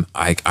them.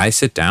 I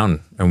sit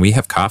down and we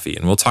have coffee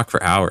and we'll talk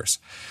for hours.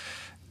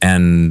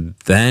 And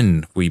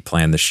then we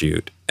plan the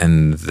shoot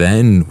and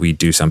then we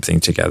do something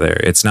together.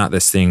 It's not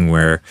this thing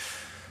where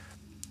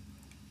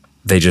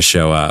they just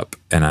show up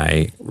and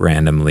I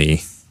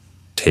randomly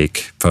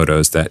take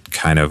photos that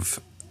kind of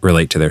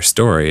relate to their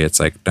story. It's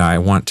like, no, I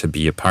want to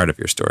be a part of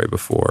your story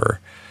before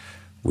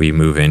we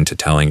move into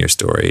telling your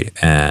story.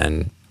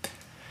 And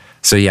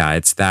so, yeah,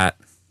 it's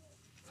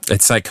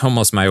like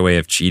almost my way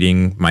of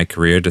cheating my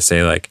career to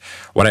say, like,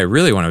 what I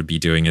really want to be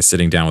doing is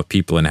sitting down with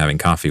people and having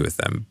coffee with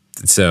them.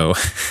 So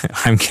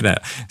I'm going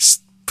to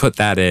put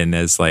that in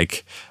as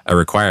like a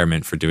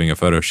requirement for doing a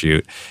photo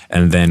shoot.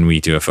 And then we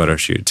do a photo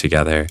shoot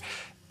together.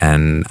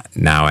 And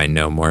now I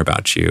know more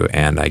about you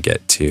and I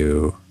get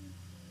to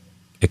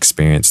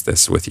experience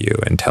this with you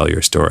and tell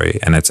your story.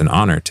 And it's an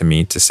honor to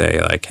me to say,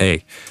 like,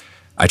 hey,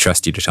 I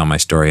trust you to tell my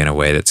story in a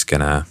way that's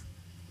going to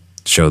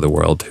show the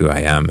world who I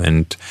am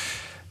and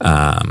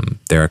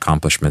their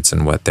accomplishments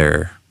and what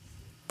they're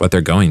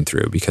going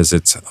through, because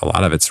a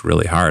lot of it's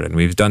really hard. And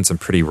we've done some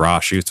pretty raw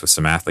shoots with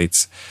some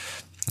athletes.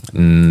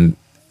 And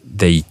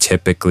they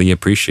typically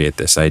appreciate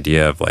this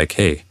idea of like,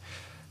 hey,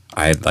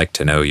 I'd like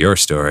to know your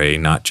story,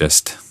 not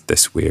just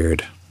this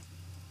weird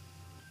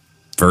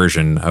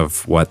version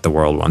of what the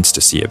world wants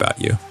to see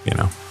about you, you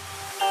know?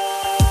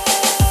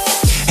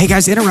 Hey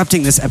guys,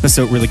 interrupting this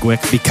episode really quick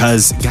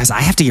because, guys,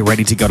 I have to get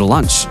ready to go to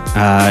lunch.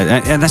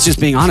 And that's just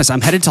being honest. I'm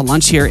headed to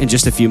lunch here in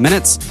just a few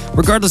minutes,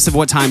 regardless of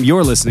what time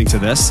you're listening to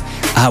this,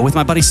 with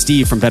my buddy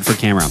Steve from Bedford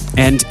Camera.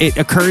 And it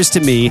occurs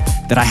to me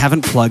that I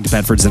haven't plugged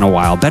Bedford's in a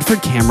while.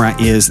 Bedford Camera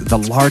is the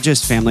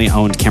largest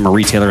family-owned camera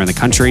retailer in the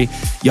country.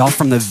 Y'all,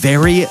 from the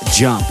very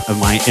jump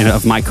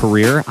of my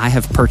career, I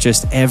have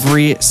purchased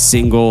every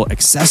single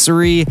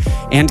accessory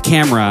and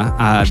camera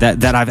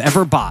that I've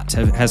ever bought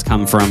has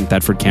come from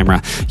Bedford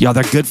Camera. Y'all,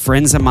 they're good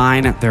friends of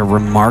mine. They're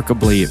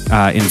remarkably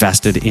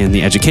invested in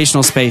the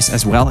educational space,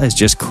 as well as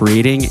just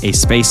creating a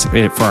space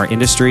for our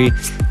industry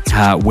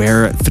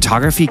where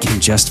photography can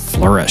just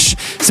flourish.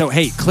 So,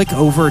 hey, click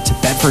over to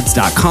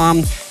bedfords.com,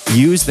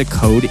 use the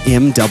code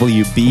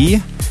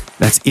MWB.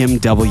 That's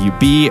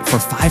MWB for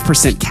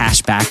 5%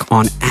 cash back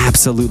on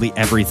absolutely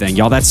everything.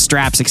 Y'all, that's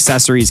straps,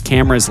 accessories,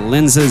 cameras,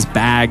 lenses,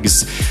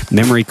 bags,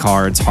 memory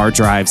cards, hard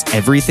drives,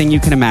 everything you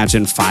can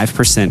imagine,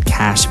 5%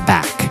 cash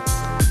back.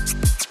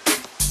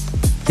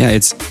 Yeah,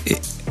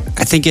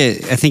 I think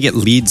it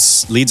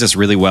leads us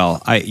really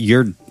well.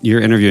 You're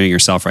interviewing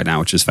yourself right now,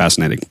 which is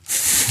fascinating.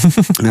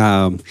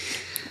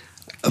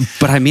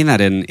 But I mean that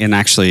in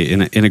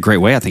a great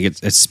way. I think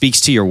it speaks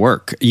to your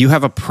work. You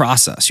have a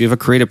process. You have a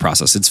creative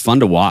process. It's fun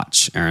to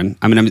watch, Aaron.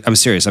 I mean, I'm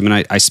serious. I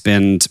mean, I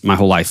spend my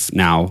whole life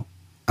now,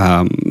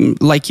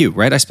 like you,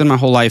 right? I spend my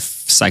whole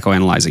life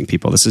psychoanalyzing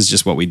people. This is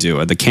just what we do.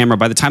 By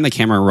the time the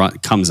camera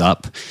comes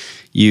up,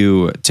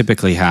 you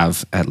typically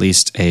have at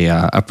least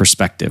a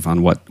perspective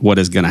on what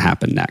is going to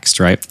happen next,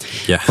 right?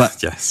 Yeah.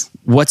 But yes.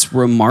 What's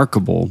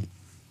remarkable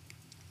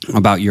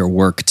about your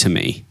work to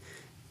me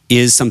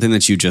is something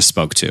that you just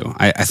spoke to.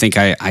 I think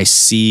I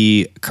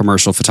see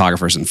commercial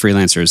photographers and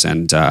freelancers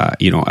and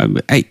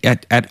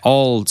at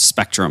all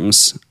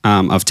spectrums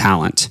of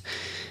talent.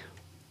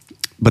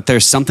 But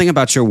there's something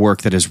about your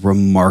work that is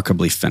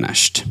remarkably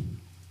finished.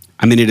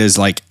 I mean, it is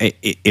like,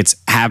 it's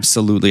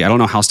absolutely, I don't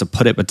know how else to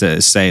put it, but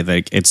to say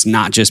that it's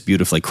not just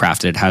beautifully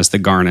crafted, it has the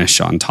garnish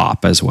on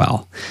top as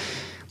well.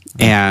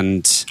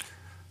 And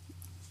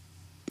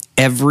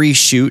every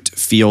shoot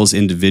feels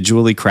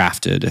individually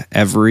crafted.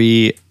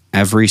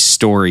 Every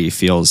story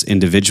feels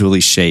individually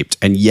shaped.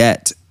 And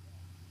yet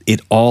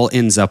it all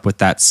ends up with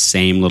that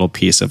same little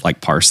piece of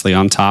like parsley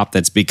on top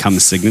that's become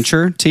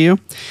signature to you.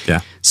 Yeah.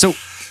 So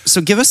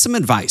give us some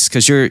advice,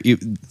 because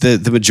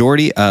the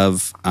majority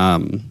of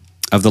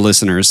the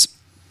listeners,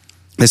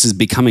 this is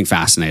becoming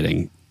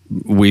fascinating.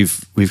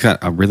 We've got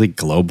a really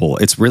global.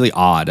 It's really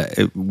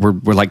odd.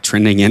 We're like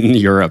trending in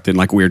Europe, in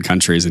like weird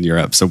countries in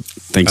Europe. So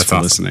thanks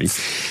for listening.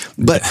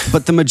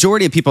 But the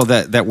majority of people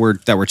that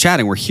we're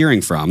chatting, we're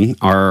hearing from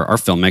are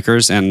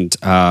filmmakers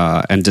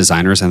and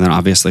designers, and then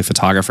obviously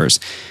photographers.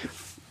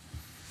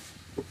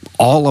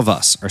 All of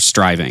us are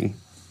striving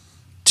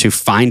to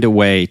find a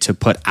way to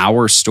put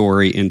our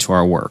story into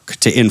our work,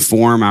 to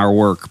inform our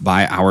work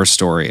by our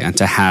story, and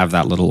to have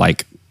that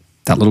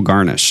little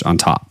garnish on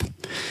top.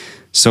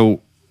 So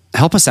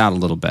help us out a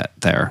little bit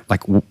there.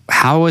 Like,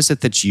 how is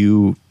it that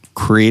you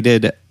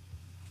created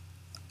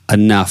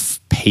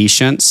enough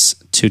patience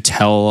to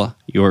tell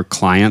your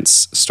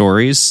clients'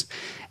 stories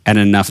and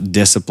enough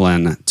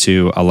discipline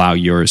to allow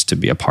yours to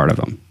be a part of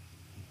them?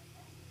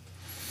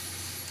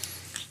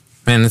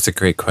 Man, that's a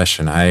great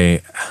question.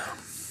 I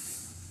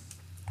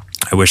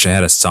wish I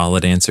had a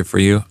solid answer for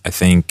you. I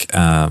think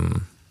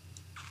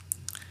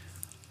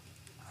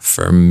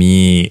for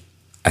me,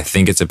 I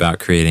think it's about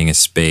creating a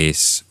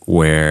space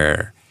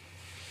where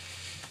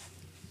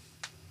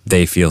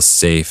they feel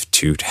safe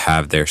to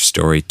have their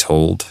story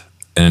told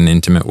in an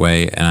intimate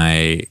way. And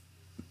I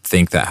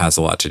think that has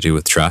a lot to do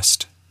with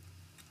trust.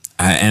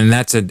 And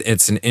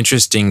it's an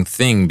interesting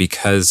thing,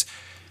 because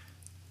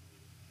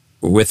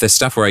with the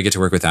stuff where I get to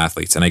work with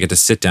athletes and I get to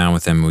sit down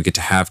with them, and we get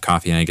to have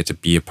coffee, and I get to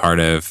be a part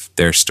of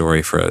their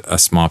story for a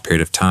small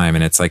period of time.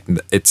 And it's like,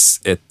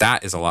 that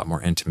is a lot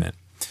more intimate.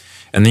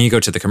 And then you go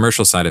to the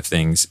commercial side of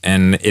things,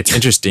 and it's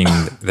interesting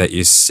that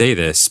you say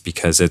this,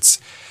 because it's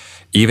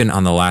even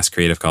on the last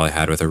creative call I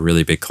had with a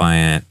really big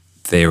client,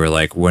 they were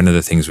like, one of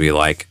the things we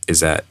like is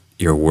that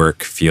your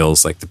work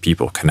feels like the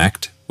people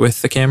connect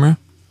with the camera.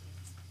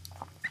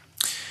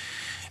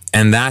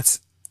 And that's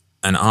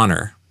an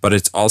honor, but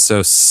it's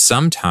also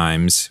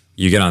sometimes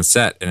you get on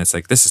set and it's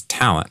like, this is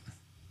talent.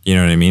 You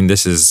know what I mean?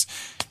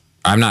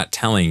 I'm not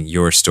telling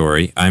your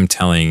story, I'm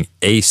telling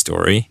a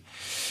story,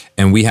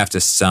 and we have to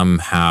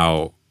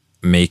somehow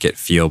make it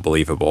feel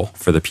believable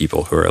for the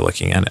people who are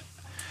looking at it.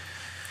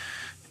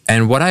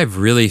 And what I've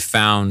really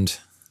found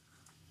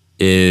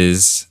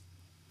is,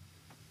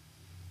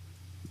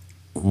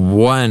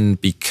 one,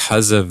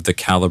 because of the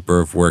caliber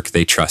of work,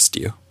 they trust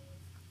you.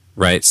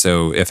 Right?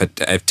 So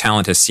if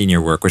talent has seen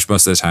your work, which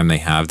most of the time they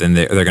have, then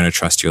they're going to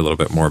trust you a little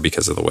bit more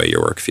because of the way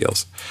your work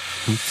feels.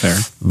 Fair.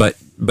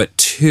 But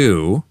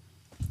two,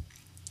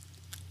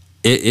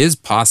 it is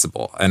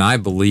possible, and I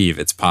believe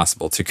it's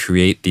possible, to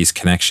create these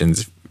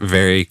connections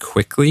very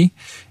quickly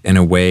in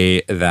a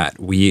way that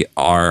we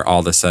are all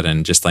of a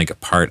sudden just like a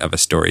part of a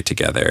story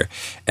together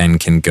and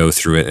can go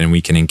through it and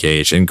we can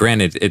engage. And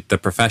granted, the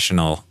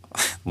professional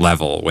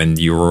level, when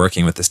you were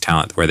working with this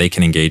talent where they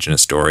can engage in a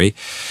story,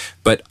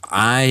 but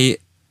I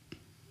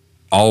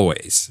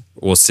always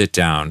will sit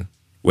down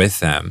with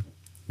them,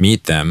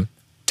 meet them,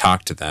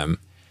 talk to them,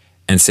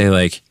 and say,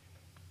 like,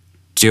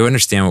 do you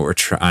understand what we're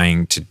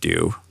trying to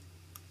do?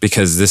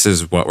 Because this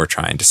is what we're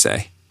trying to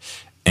say.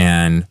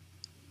 And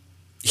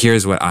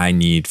here's what I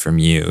need from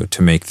you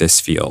to make this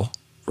feel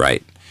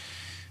right.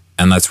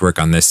 And let's work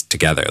on this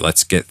together.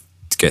 Let's get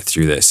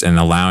through this. And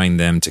allowing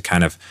them to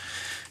kind of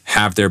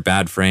have their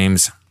bad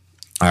frames.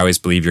 I always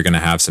believe you're going to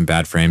have some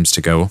bad frames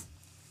to go.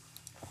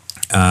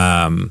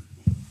 And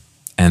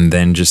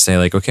then just say,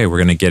 like, okay, we're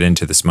going to get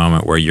into this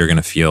moment where you're going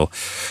to feel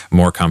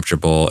more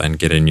comfortable and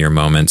get in your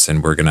moments. And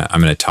I'm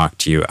going to talk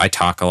to you. I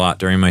talk a lot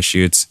during my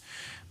shoots,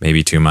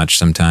 maybe too much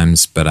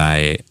sometimes, but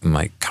I'm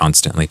like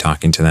constantly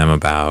talking to them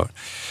about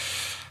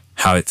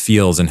how it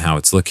feels and how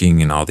it's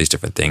looking and all these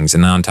different things.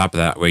 And then on top of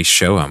that, we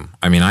show them.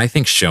 I mean, I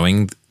think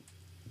showing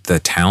the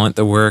talent,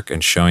 the work,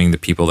 and showing the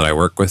people that I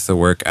work with the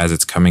work as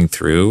it's coming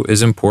through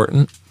is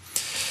important.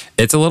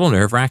 It's a little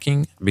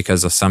nerve-wracking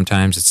because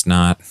sometimes it's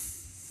not,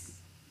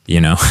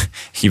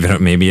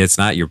 even maybe it's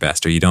not your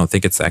best or you don't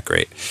think it's that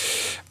great.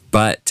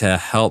 But to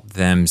help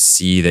them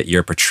see that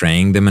you're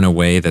portraying them in a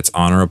way that's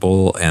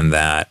honorable and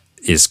that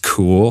is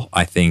cool,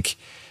 I think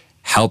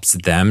helps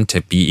them to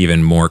be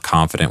even more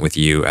confident with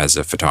you as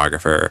a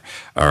photographer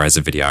or as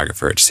a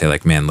videographer, to say,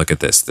 like, man, look at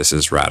this. This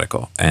is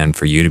radical. And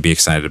for you to be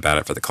excited about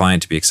it, for the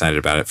client to be excited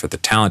about it, for the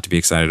talent to be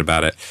excited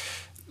about it,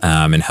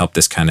 and help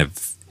this kind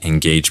of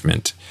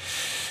engagement.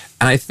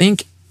 And I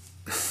think,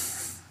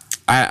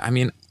 I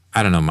mean,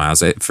 I don't know,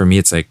 Miles. For me,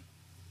 it's like,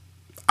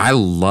 I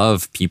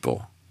love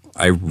people.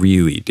 I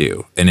really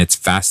do. And it's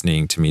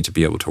fascinating to me to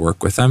be able to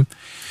work with them.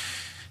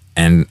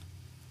 And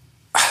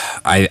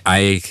I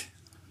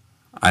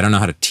don't know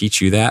how to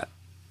teach you that.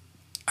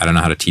 I don't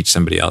know how to teach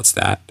somebody else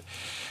that.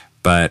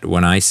 But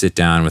when I sit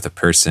down with a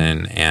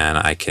person and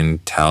I can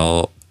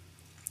tell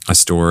a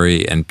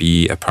story and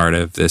be a part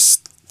of this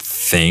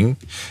thing,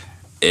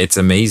 it's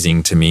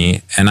amazing to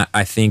me. And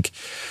I think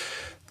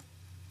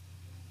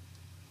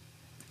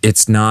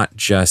it's not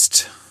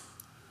just,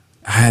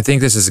 I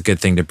think this is a good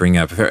thing to bring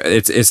up.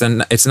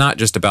 It's not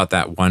just about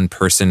that one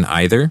person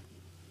either.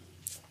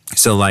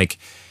 So, like,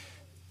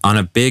 on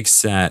a big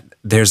set,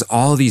 there's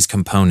all these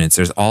components,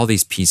 there's all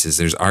these pieces,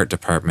 there's art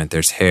department,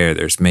 there's hair,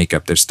 there's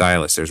makeup, there's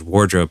stylist, there's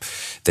wardrobe,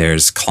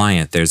 there's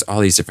client, there's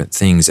all these different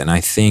things. And I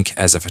think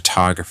as a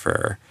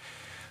photographer,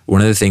 one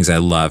of the things I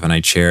love and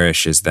I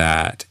cherish is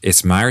that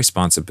it's my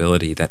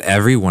responsibility that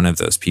every one of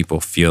those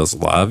people feels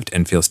loved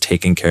and feels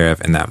taken care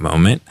of in that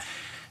moment.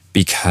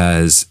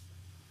 Because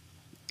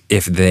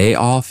if they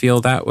all feel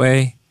that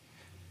way,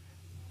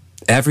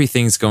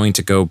 everything's going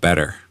to go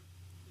better.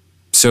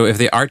 So if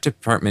the art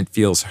department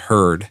feels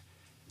heard,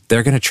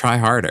 they're going to try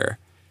harder.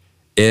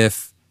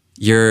 If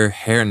your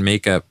hair and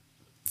makeup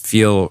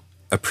feel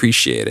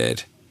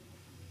appreciated,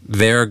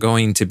 they're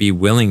going to be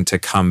willing to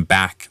come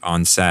back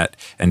on set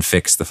and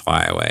fix the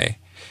flyaway.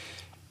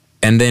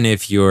 And then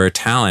if your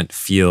talent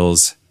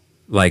feels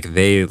like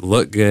they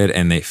look good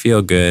and they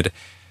feel good,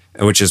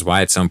 which is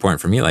why it's so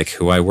important for me, like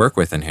who I work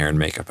with in hair and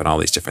makeup and all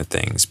these different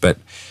things. But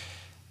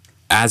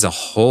as a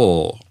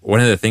whole, one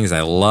of the things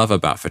I love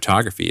about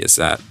photography is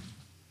that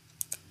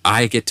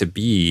I get to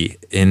be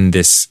in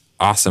this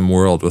awesome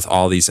world with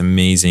all these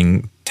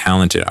amazing,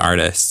 talented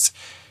artists,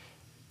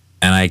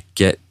 and I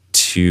get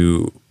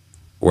to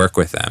work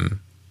with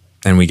them,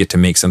 and we get to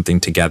make something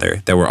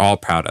together that we're all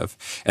proud of.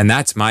 And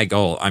that's my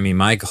goal. I mean,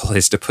 my goal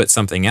is to put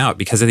something out,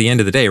 because at the end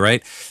of the day,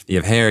 right, you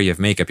have hair, you have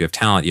makeup, you have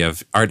talent, you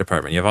have art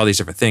department, you have all these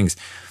different things.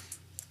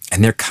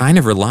 And they're kind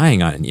of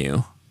relying on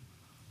you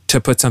to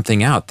put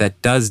something out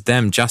that does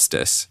them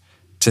justice,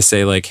 to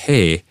say like,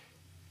 hey,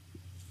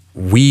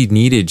 we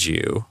needed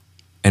you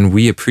and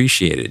we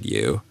appreciated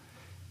you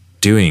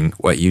doing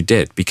what you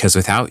did, because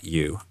without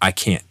you, I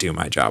can't do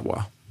my job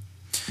well.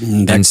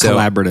 That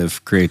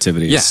collaborative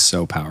creativity is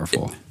so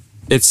powerful.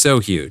 It's so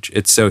huge.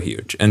 It's so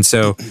huge. And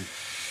so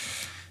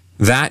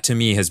that to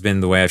me has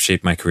been the way I've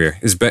shaped my career,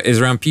 is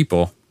around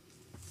people.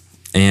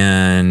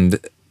 And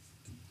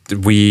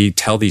we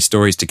tell these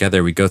stories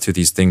together. We go through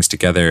these things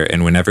together.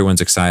 And when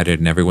everyone's excited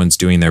and everyone's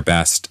doing their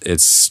best,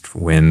 it's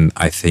when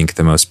I think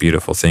the most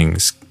beautiful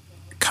things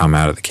come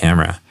out of the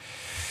camera.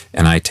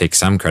 And I take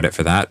some credit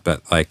for that,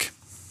 but like,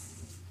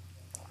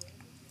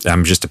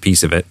 I'm just a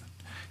piece of it.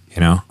 You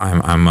know,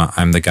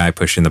 I'm the guy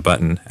pushing the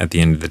button at the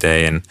end of the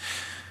day. And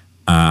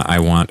I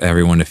want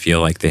everyone to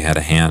feel like they had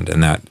a hand,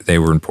 and that they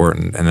were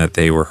important, and that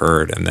they were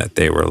heard, and that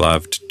they were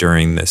loved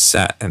during this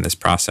set and this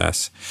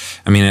process.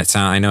 I mean,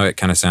 I know it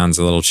kind of sounds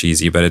a little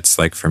cheesy, but it's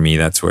like, for me,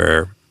 that's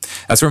where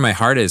my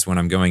heart is when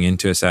I'm going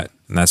into a set.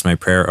 And that's my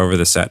prayer over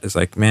the set, is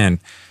like, man,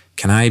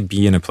 can I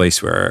be in a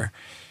place where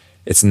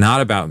it's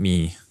not about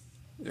me,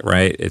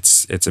 right?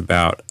 It's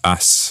about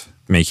us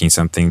making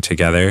something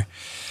together.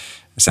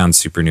 It sounds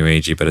super new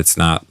agey, but it's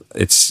not.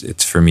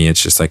 It's for me,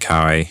 it's just like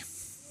how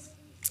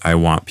I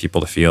want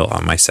people to feel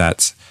on my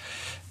sets.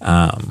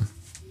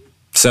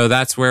 So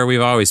that's where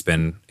we've always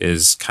been,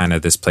 is kind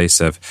of this place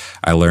of,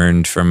 I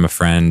learned from a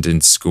friend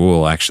in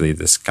school, actually,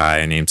 this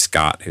guy named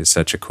Scott, who's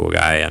such a cool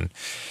guy.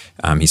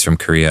 And he's from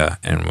Korea,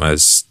 and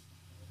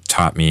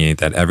taught me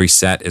that every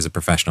set is a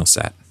professional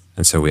set.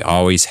 And so we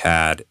always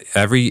had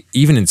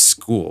even in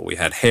school, we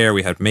had hair,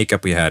 we had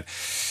makeup, we had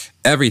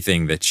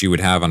everything that you would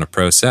have on a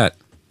pro set.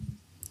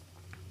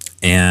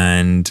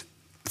 And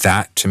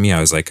that, to me, I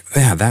was like,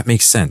 yeah, that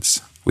makes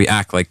sense. We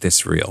act like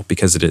this real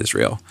because it is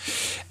real.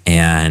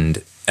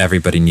 And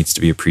everybody needs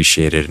to be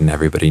appreciated, and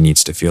everybody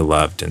needs to feel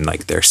loved, and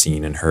like they're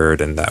seen and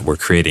heard, and that we're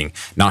creating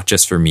not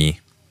just for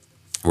me,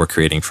 we're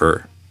creating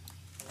for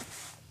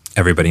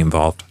everybody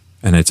involved.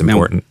 And it's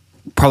important.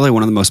 Probably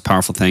one of the most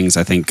powerful things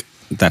I think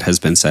that has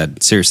been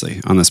said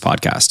seriously on this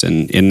podcast,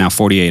 and in now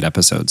 48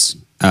 episodes,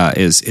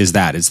 is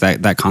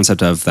that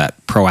concept of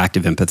that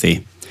proactive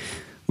empathy,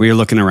 where you're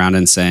looking around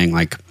and saying,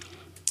 like,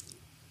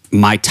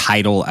 my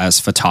title as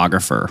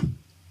photographer,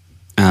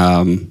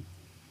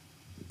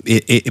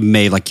 it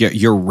may, like,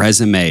 your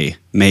resume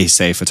may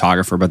say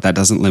photographer, but that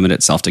doesn't limit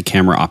itself to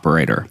camera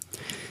operator,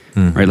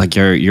 right? Like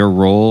your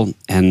role,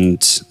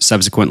 and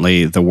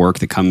subsequently the work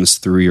that comes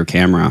through your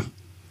camera,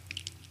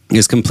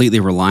 is completely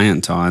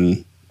reliant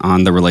on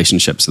the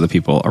relationships of the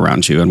people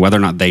around you, and whether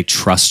or not they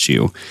trust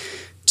you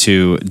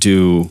to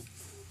do,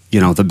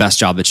 the best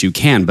job that you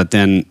can. But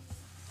then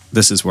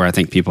this is where I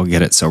think people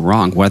get it so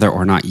wrong, whether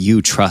or not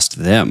you trust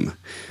them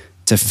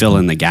to fill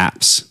in the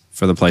gaps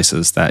for the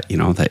places that,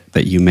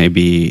 that you may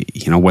be,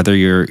 whether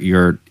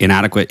you're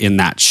inadequate in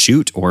that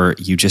shoot, or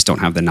you just don't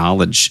have the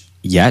knowledge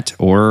yet,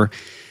 or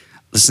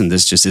listen,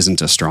 this just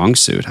isn't a strong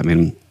suit. I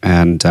mean,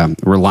 and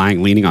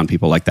leaning on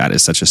people like that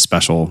is such a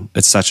special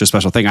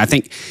thing. I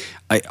think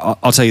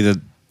I'll tell you,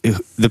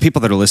 the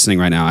people that are listening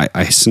right now,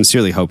 I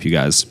sincerely hope, you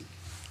guys,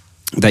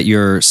 that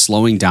you're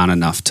slowing down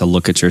enough to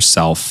look at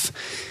yourself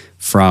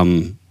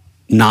from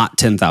not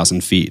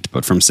 10,000 feet,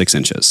 but from 6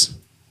 inches,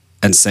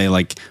 and say,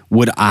 like,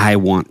 would I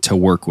want to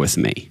work with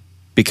me?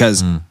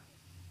 Because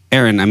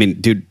Aaron, I mean,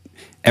 dude,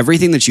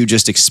 everything that you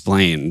just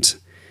explained,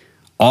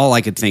 all I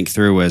could think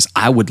through was,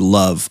 I would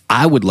love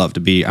to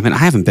be, I mean, I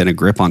haven't been a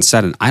grip on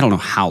set in I don't know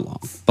how long,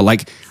 but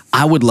like,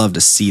 I would love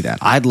to see that.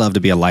 I'd love to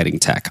be a lighting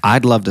tech.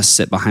 I'd love to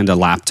sit behind a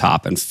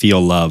laptop and feel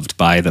loved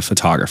by the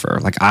photographer.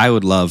 Like, I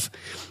would love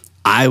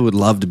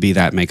to be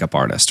that makeup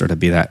artist, or to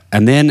be that.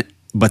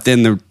 But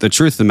then the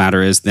truth of the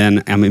matter is,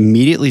 then I'm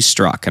immediately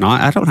struck, and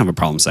I don't have a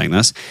problem saying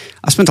this.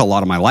 I spent a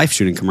lot of my life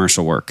shooting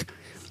commercial work.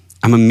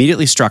 I'm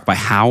immediately struck by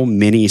how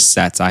many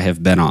sets I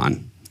have been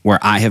on, where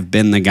I have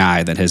been the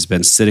guy that has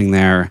been sitting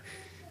there,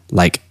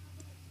 like,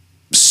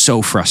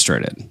 so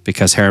frustrated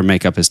because hair and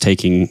makeup is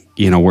taking,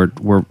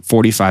 we're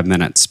 45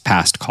 minutes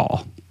past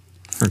call.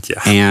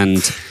 Yeah.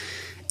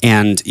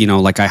 And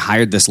like, I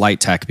hired this light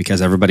tech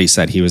because everybody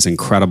said he was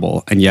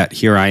incredible, and yet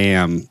here I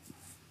am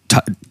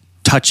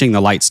touching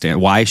the light stand.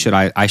 Why should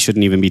I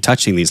shouldn't even be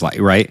touching these lights,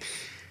 right?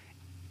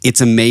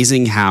 It's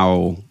amazing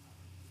how,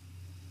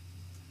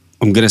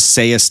 I'm going to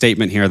say a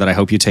statement here that I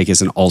hope you take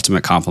as an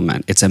ultimate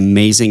compliment. It's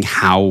amazing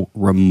how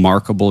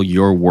remarkable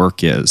your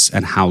work is,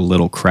 and how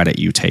little credit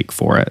you take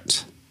for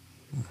it.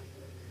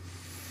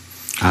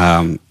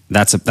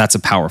 That's a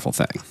powerful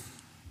thing.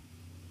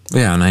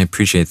 Yeah, and I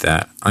appreciate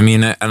that. I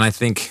mean, and I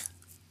think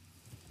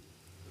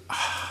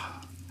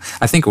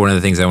one of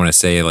the things I want to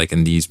say, like,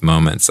 in these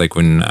moments, like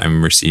when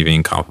I'm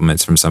receiving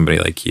compliments from somebody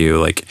like you,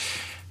 like,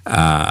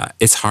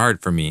 it's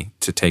hard for me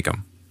to take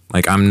them.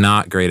 Like, I'm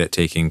not great at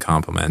taking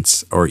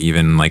compliments, or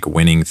even like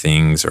winning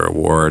things or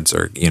awards,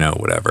 or,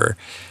 whatever.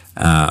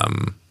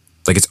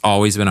 Like, it's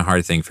always been a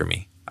hard thing for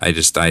me.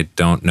 I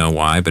don't know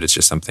why, but it's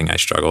just something I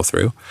struggle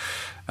through.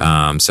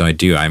 So I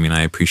do. I mean,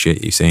 I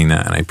appreciate you saying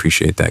that, and I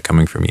appreciate that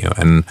coming from you.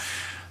 And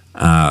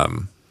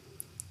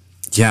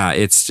yeah,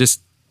 it's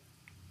just,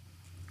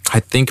 I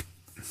think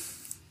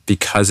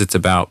because it's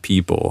about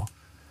people,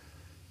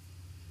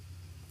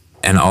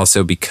 and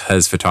also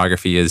because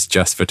photography is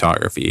just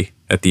photography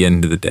at the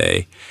end of the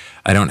day,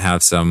 I don't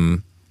have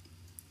some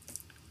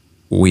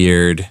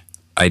weird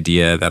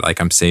idea that like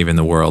I'm saving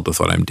the world with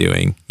what I'm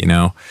doing, you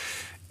know?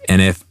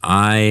 And if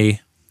I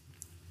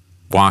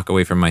walk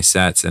away from my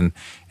sets and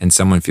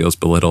someone feels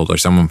belittled or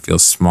someone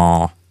feels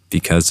small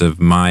because of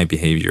my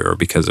behavior or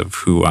because of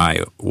who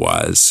I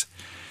was,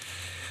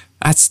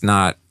 that's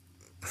not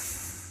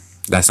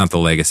the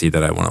legacy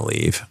that I want to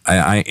leave.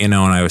 I and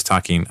I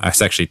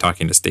was actually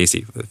talking to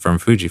Stacy from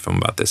Fujifilm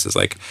about this. Is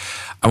like,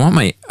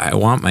 I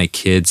want my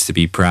kids to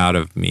be proud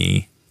of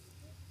me,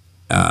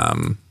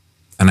 and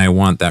I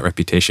want that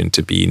reputation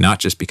to be not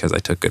just because I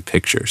took good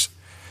pictures,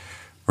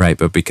 right,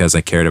 but because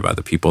I cared about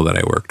the people that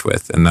I worked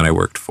with and that I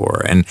worked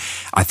for. And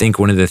I think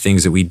one of the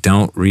things that we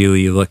don't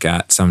really look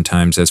at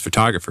sometimes as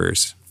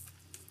photographers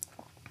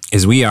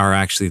is we are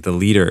actually the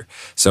leader.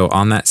 So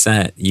on that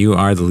set, you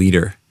are the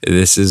leader.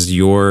 This is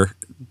you're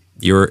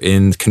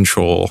in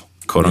control,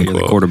 quote unquote.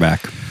 You're the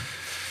quarterback.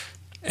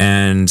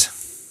 And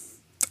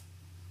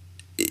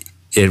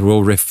it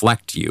will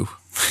reflect you.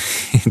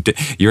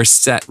 Your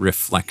set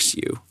reflects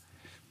you.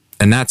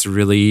 And that's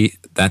really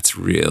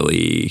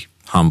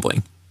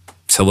humbling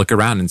to look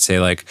around and say,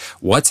 like,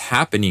 what's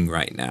happening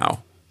right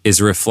now is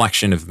a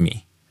reflection of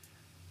me.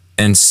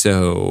 And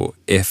so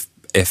if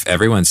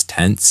everyone's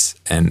tense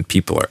and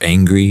people are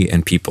angry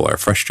and people are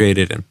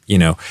frustrated, and, you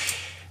know,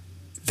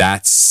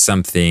 that's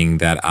something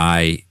that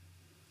I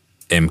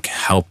am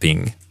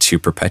helping to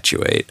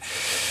perpetuate.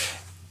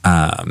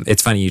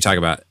 It's funny you talk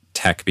about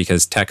tech,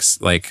 because tech's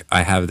like,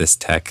 I have this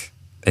tech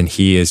and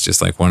he is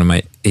just like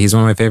he's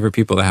one of my favorite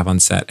people to have on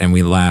set, and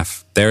we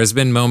laugh. There's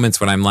been moments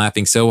when I'm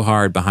laughing so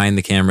hard behind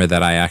the camera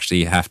that I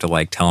actually have to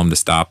like tell him to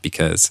stop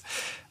because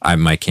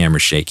my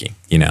camera's shaking,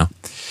 you know?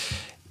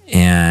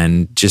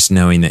 And just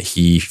knowing that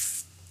he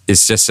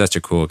is just such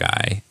a cool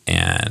guy,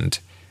 and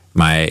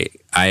I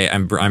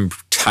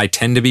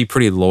tend to be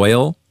pretty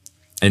loyal,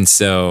 and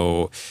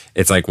so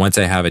it's like once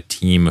I have a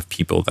team of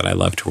people that I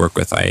love to work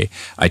with, I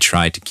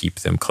try to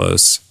keep them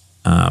close,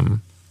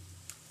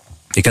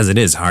 because it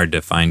is hard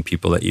to find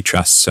people that you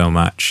trust so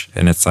much.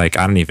 And it's like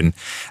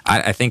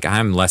I think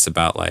I'm less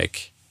about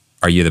like,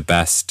 are you the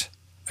best,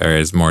 or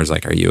is more as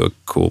like, are you a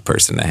cool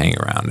person to hang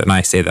around? And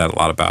I say that a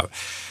lot about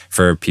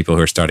for people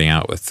who are starting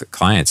out with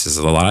clients, is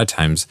a lot of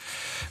times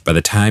by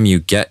the time you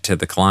get to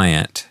the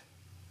client,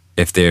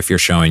 if you're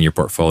showing your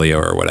portfolio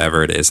or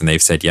whatever it is, and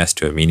they've said yes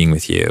to a meeting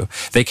with you,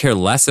 they care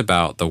less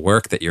about the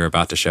work that you're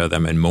about to show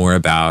them and more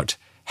about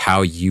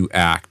how you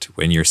act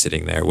when you're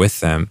sitting there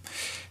with them,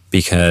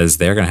 because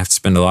they're going to have to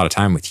spend a lot of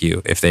time with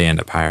you if they end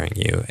up hiring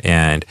you.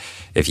 And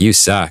if you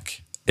suck,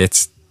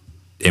 it's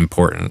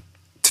important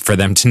for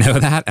them to know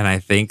that. And I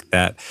think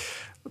that,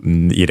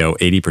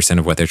 80%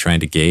 of what they're trying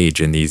to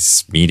gauge in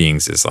these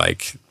meetings is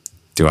like,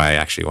 do I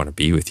actually want to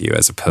be with you,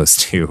 as opposed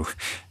to,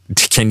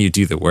 can you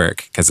do the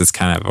work? Because it's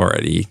kind of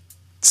already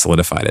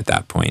solidified at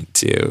that point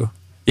to,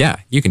 yeah,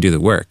 you can do the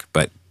work,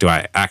 but do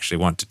I actually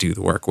want to do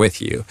the work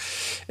with you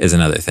is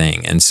another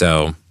thing. And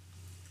so,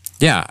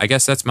 yeah, I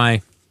guess that's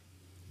my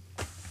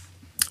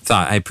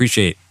thought. I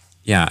appreciate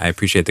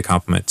the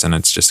compliments, and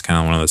it's just kind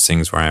of one of those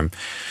things where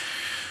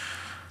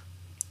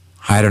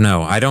I don't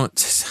know. I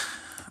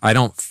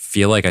don't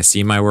feel like I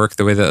see my work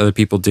the way that other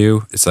people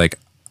do. It's like,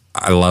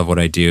 I love what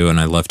I do, and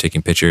I love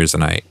taking pictures,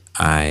 and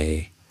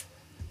I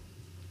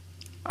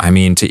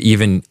mean, to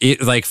even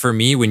it, like, for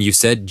me, when you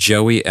said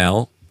Joey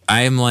L,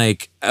 I am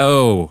like,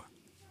 oh,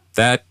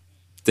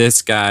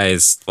 this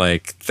guy's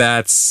like,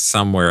 that's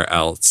somewhere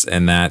else,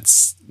 and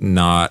that's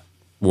not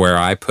where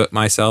I put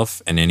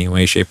myself in any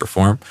way, shape, or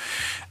form.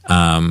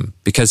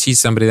 Because he's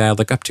somebody that I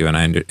look up to, and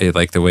I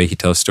like the way he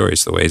tells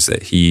stories, the ways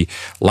that he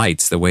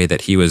lights, the way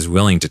that he was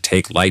willing to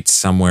take lights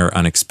somewhere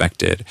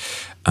unexpected,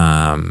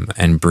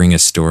 and bring a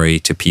story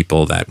to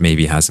people that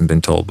maybe hasn't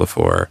been told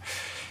before.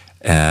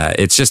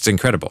 It's just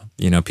incredible.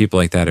 People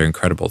like that are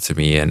incredible to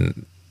me.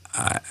 And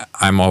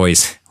I'm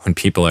always, when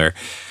people are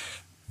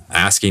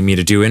asking me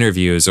to do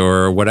interviews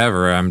or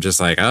whatever, I'm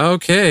just like,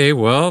 okay,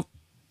 well,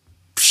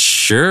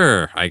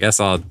 sure, I guess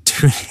I'll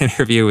do an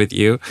interview with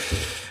you.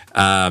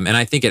 And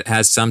I think it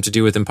has some to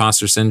do with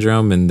imposter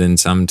syndrome, and then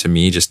some to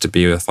me just to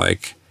be with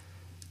like,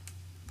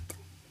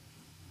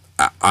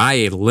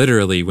 I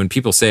literally, when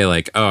people say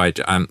like, oh,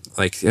 I'm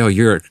like, oh,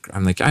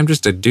 I'm like, I'm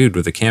just a dude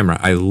with a camera.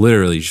 I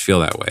literally just feel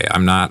that way. I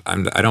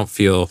don't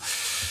feel,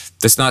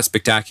 it's not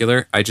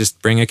spectacular. I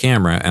just bring a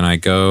camera and I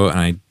go and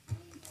I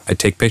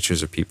take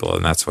pictures of people,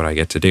 and that's what I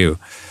get to do.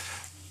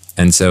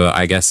 And so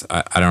I guess,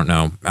 I don't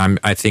know.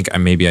 I think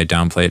maybe I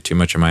downplay it too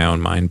much in my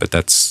own mind, but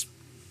it's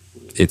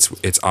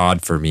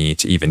odd for me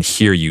to even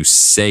hear you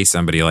say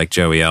somebody like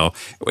Joey L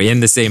in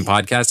the same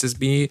podcast as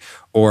me,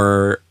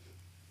 or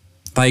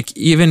Like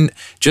even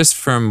just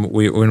from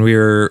when we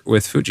were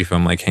with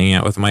Fujifilm, like hanging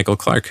out with Michael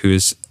Clark,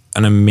 who's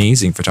an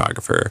amazing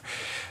photographer,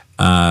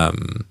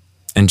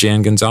 and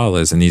Jan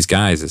Gonzalez and these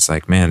guys, it's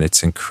like, man,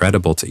 it's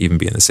incredible to even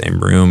be in the same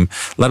room,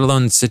 let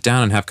alone sit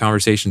down and have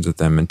conversations with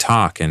them and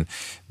talk and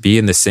be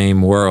in the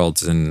same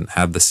worlds and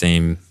have the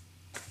same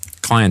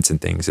clients and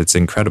things. It's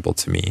incredible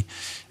to me.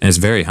 And it's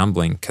very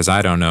humbling because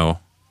I don't know.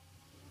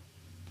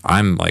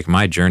 I'm like,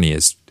 my journey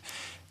is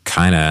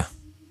kind of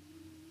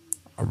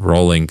a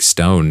rolling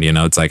stone, you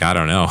know. It's like, I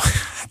don't know.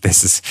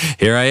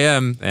 Here I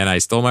am, and I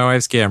stole my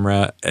wife's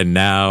camera, and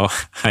now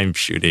I'm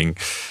shooting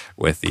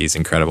with these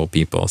incredible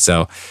people.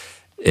 So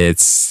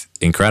it's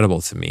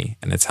incredible to me,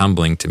 and it's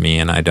humbling to me,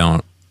 and I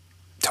don't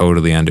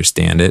totally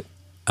understand it.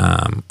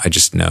 I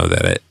just know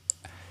that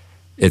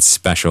it's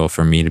special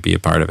for me to be a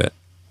part of it,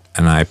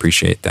 and I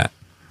appreciate that.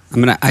 I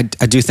mean, I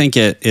do think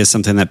it is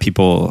something that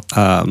people,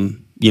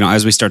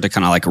 as we start to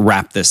kind of like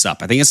wrap this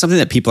up, I think it's something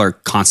that people are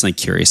constantly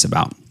curious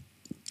about.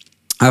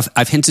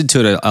 I've hinted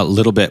to it a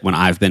little bit when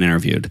I've been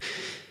interviewed.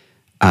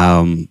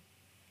 But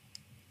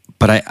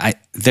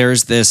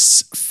there's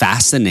this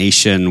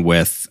fascination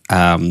with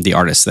the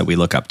artists that we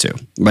look up to.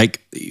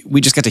 Like, we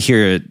just got to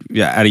hear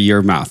it out of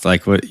your mouth,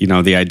 like what,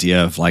 the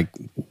idea of like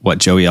what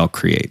Joey L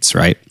creates,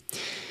 right?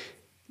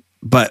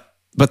 But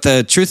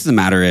the truth of the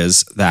matter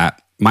is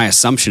that my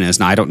assumption is,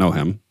 now I don't know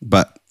him,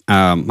 but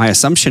my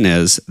assumption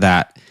is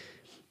that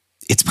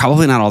it's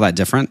probably not all that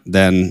different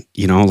than,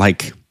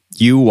 like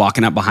you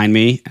walking up behind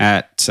me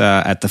at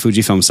the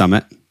Fujifilm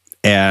Summit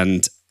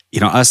and,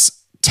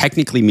 us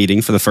technically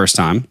meeting for the first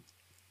time.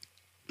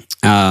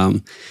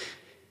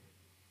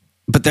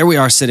 But there we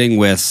are sitting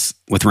with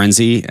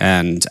Renzi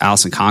and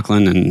Alison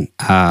Conklin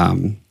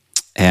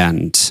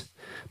and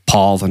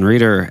Paul Van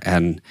Reeder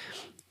and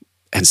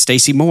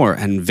Stacey Moore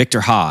and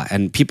Victor Ha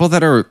and people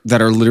that are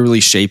literally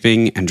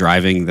shaping and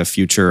driving the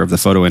future of the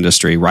photo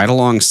industry right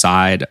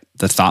alongside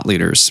the thought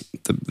leaders,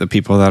 the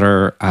people that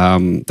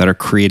are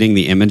creating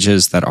the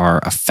images that are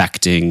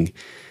affecting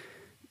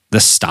the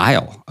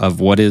style of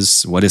what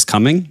is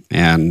coming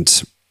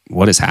and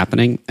what is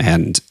happening.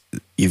 And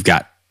you've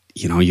got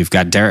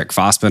Derek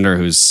Fossbender,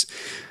 who's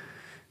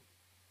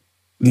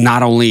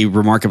not only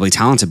remarkably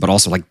talented, but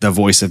also like the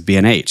voice of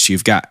B&H.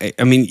 You've got,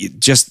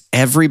 just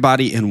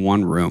everybody in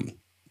one room.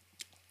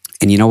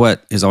 And you know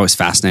what is always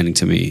fascinating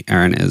to me,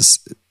 Aaron, is,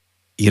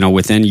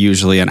 within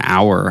usually an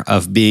hour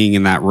of being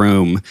in that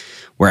room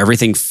where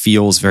everything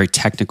feels very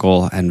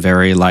technical and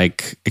very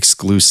like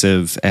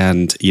exclusive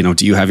and,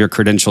 do you have your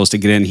credentials to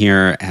get in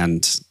here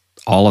and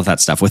all of that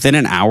stuff. Within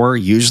an hour,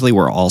 usually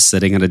we're all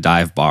sitting at a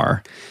dive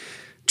bar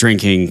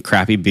drinking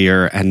crappy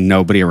beer and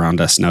nobody around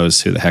us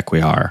knows who the heck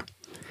we are.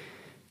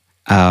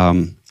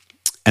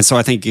 And so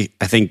I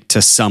think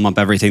to sum up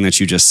everything that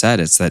you just said,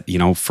 it's that,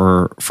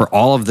 for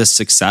all of this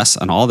success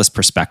and all this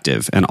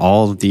perspective and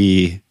all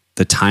the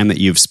time that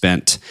you've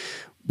spent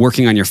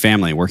working on your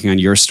family, working on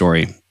your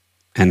story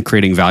and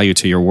creating value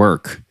to your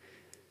work,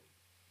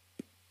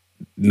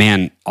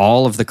 man,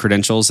 all of the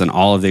credentials and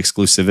all of the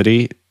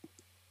exclusivity,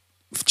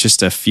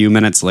 just a few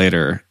minutes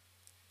later,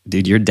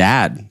 dude, you're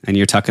dad and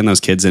you're tucking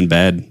those kids in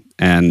bed.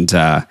 And,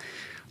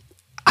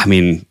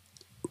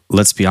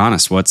 let's be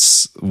honest, what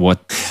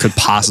could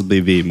possibly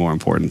be more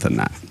important than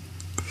that?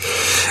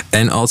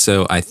 And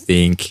also, I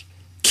think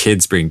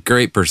kids bring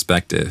great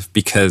perspective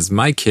because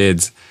my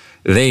kids,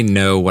 they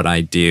know what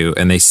I do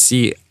and they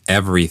see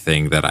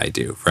everything that I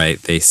do,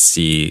 right? They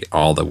see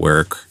all the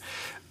work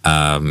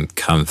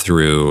come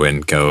through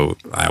and go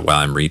while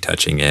I'm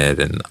retouching it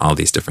and all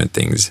these different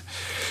things.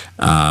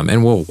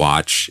 And we'll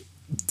watch.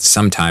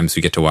 Sometimes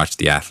we get to watch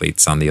the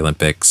athletes on the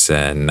Olympics,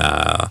 and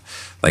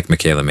like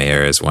Michaela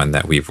Mayer is one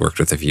that we've worked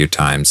with a few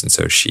times, and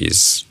so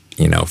she's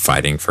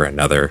fighting for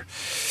another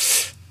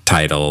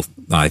title.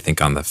 I think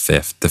on the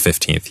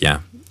 15th, yeah.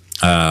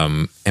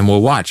 And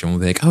we'll watch, and we'll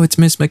be like, "Oh, it's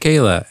Miss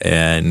Michaela,"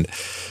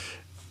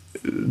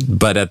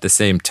 but at the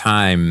same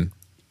time,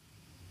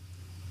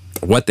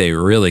 what they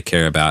really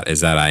care about is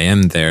that I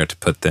am there to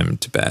put them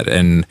to bed.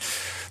 And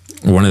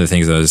one of the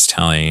things I was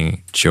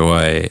telling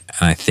Joy,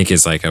 and I think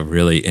is like a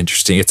really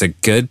interesting, it's a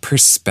good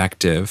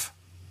perspective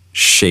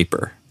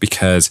shaper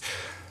because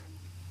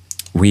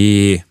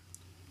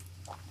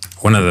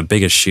one of the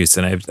biggest shoots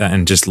that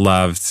I just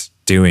loved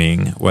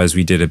doing was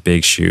we did a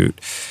big shoot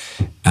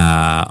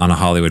on a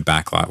Hollywood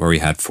backlot where we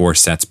had 4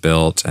 sets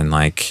built and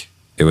like,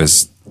 it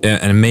was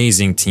an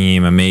amazing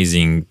team,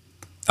 amazing.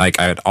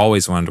 Like I had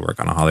always wanted to work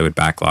on a Hollywood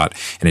backlot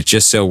and it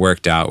just so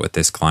worked out with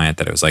this client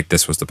that it was like,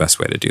 this was the best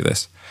way to do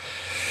this.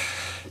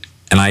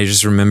 And I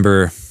just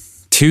remember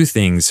 2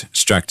 things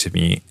struck to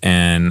me,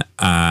 and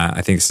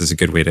I think this is a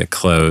good way to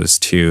close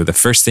too. The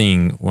first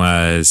thing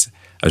was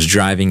I was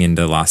driving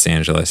into Los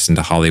Angeles,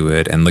 into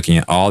Hollywood, and looking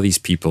at all these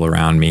people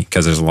around me,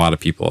 because there's a lot of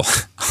people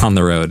on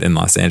the road in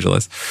Los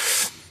Angeles.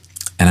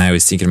 And I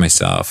was thinking to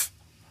myself,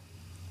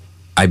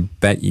 I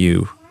bet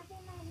you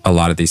a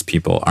lot of these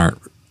people aren't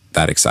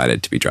that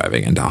excited to be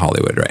driving into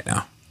Hollywood right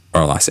now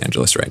or Los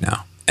Angeles right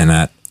now. And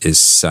that is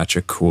such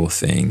a cool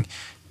thing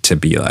to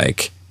be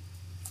like,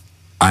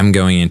 I'm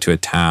going into a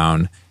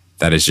town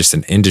that is just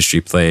an industry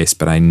place,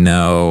 but I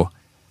know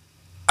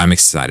I'm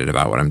excited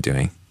about what I'm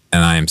doing.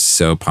 And I am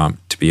so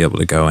pumped to be able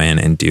to go in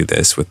and do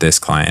this with this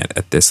client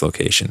at this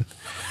location.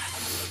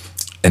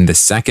 And the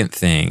second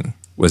thing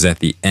was, at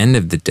the end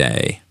of the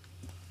day,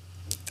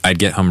 I'd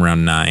get home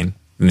around 9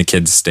 and the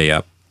kids stay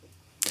up,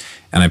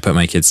 and I put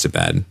my kids to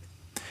bed.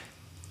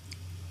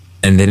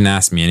 And they didn't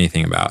ask me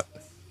anything about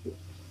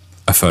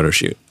a photo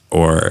shoot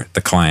or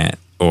the client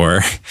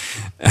or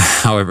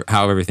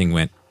how everything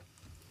went.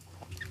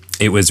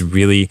 It was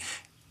really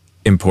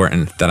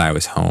important that I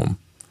was home.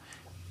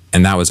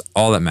 And that was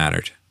all that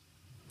mattered.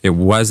 It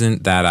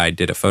wasn't that I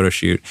did a photo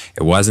shoot.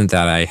 It wasn't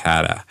that I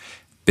had a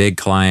big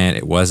client.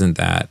 It wasn't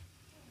that,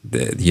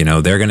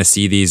 they're going to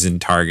see these in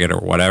Target or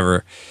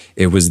whatever.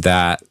 It was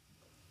that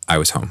I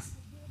was home.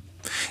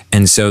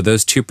 And so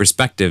those two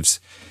perspectives,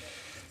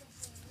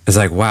 it's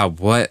like, wow,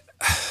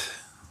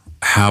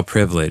 how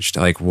privileged,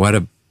 like what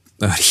a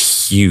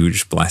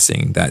huge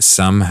blessing that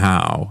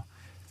somehow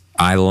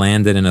I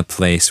landed in a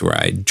place where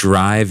I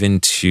drive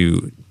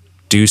into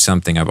do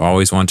something I've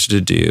always wanted to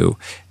do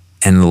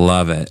and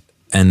love it,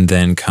 and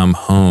then come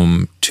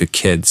home to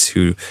kids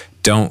who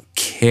don't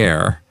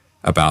care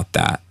about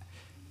that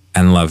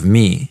and love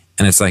me.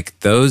 And it's like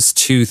those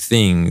two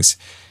things,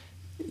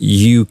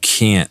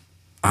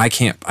 I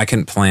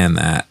couldn't plan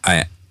that.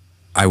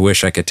 I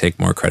wish I could take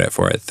more credit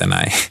for it than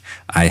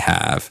I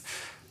have.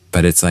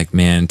 But it's like,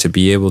 man, to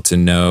be able to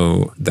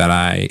know that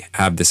I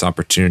have this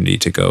opportunity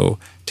to go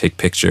take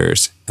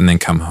pictures and then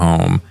come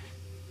home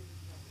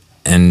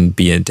and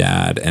be a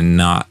dad and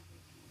not,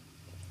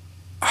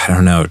 I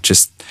don't know,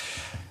 just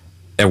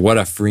what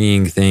a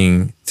freeing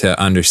thing to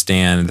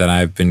understand that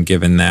I've been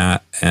given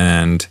that.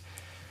 And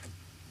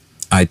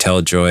I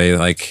tell Joy,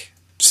 like,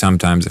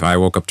 sometimes if I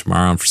woke up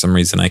tomorrow and for some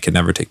reason I could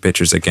never take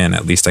pictures again,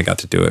 at least I got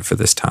to do it for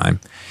this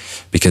time,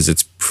 because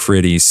it's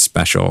pretty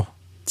special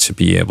to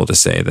be able to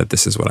say that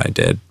this is what I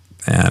did.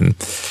 And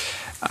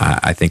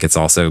I think it's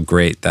also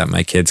great that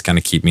my kids kind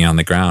of keep me on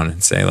the ground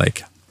and say,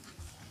 like,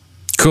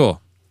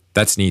 cool,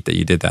 that's neat that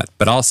you did that.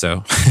 But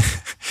also,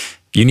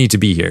 you need to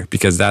be here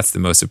because that's the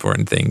most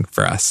important thing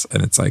for us.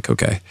 And it's like,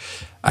 okay,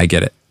 I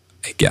get it.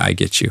 I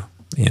get you,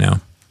 Dude,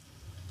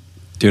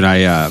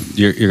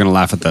 you're going to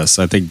laugh at this.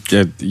 I think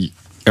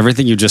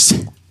everything you just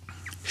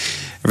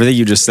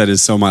said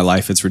is so my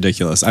life. It's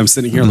ridiculous. I'm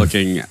sitting here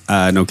looking,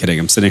 no kidding.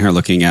 I'm sitting here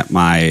looking at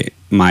my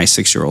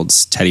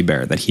 6-year-old's teddy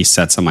bear that he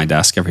sets on my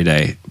desk every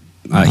day.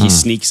 He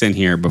sneaks in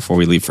here before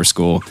we leave for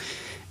school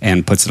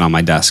and puts it on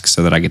my desk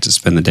so that I get to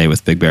spend the day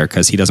with Big Bear,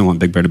 because he doesn't want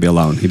Big Bear to be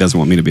alone. He doesn't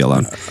want me to be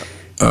alone.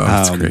 Oh,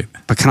 that's great.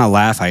 But kind of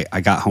laugh.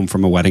 I got home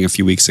from a wedding a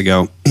few weeks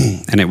ago,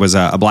 and it was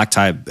a black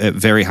tie, a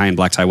very high-end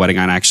black tie wedding.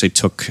 And I actually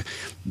took,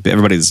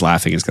 everybody that's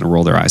laughing is going to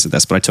roll their eyes at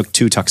this, but I took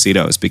 2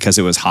 tuxedos because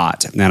it was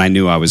hot, and I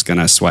knew I was going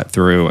to sweat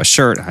through a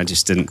shirt. I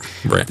just didn't.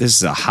 Right. This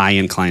is a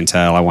high-end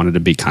clientele. I wanted to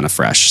be kind of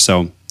fresh.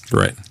 So,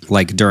 right.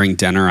 Like during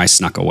dinner, I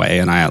snuck away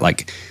and I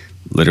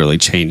literally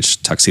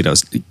changed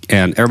tuxedos.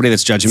 And everybody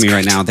that's judging me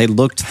right now, they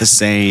looked the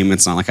same.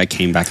 It's not like I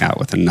came back out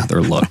with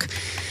another look.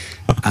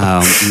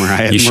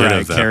 Mariah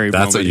Carey.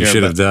 That's what you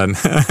should have done.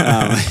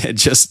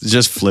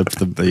 Just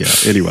flipped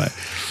anyway.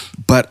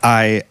 But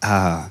I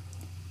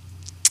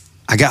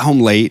got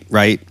home late,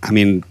 right? I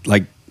mean,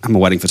 like, I'm a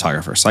wedding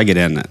photographer, so I get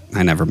in.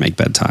 I never make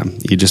bedtime.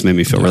 You just made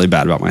me feel really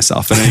bad about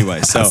myself. But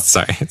anyway, so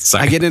sorry.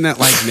 I get in at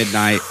like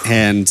midnight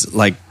and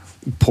like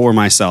pour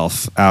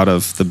myself out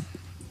of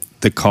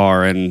the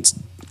car and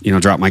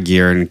drop my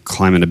gear and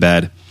climb into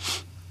bed.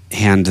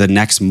 And the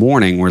next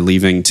morning, we're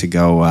leaving to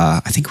go. I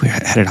think we're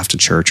headed off to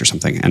church or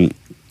something.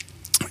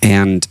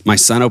 And my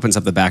son opens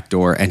up the back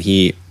door, and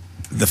the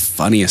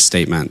funniest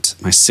statement.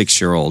 My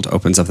 6-year-old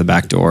opens up the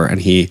back door,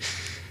 and he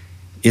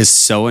is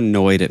so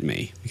annoyed at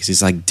me because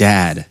he's like,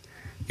 "Dad,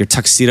 your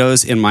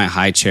tuxedo's in my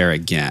high chair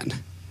again."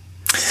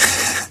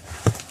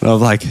 And I'm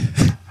like,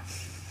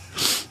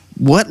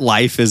 what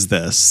life is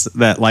this?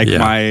 That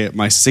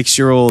my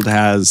 6-year-old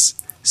has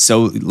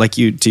so, like,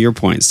 you, to your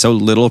point, so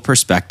little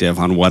perspective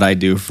on what I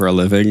do for a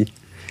living.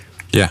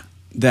 Yeah.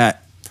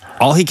 That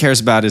all he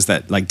cares about is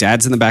that, like,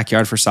 Dad's in the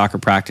backyard for soccer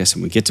practice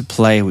and we get to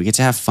play, we get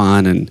to have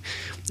fun,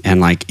 and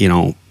like,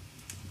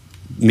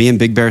 me and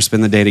Big Bear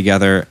spend the day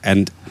together.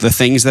 And the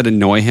things that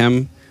annoy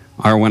him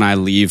are when I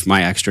leave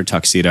my extra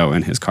tuxedo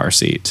in his car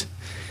seat.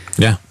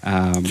 Yeah.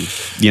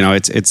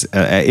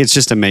 It's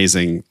just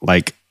amazing.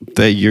 Like,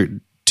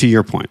 to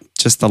your point,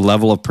 just the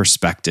level of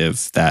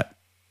perspective that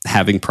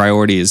having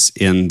priorities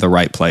in the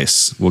right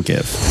place will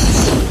give.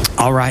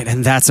 All right.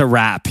 And that's a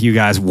wrap, you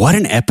guys. What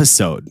an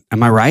episode.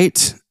 Am I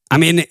right? I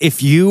mean,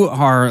 if you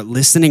are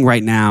listening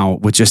right now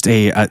with just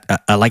a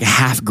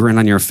half grin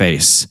on your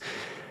face,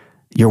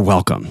 you're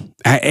welcome.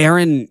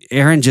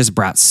 Aaron just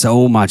brought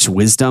so much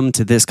wisdom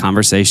to this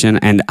conversation,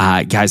 and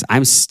guys,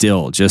 I'm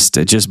still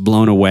just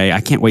blown away.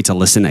 I can't wait to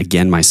listen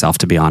again myself,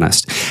 to be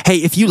honest. Hey,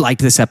 if you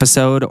liked this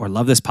episode or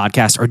love this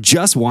podcast or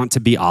just want to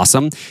be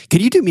awesome,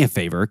 can you do me a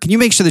favor? Can you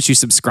make sure that you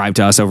subscribe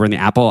to us over in the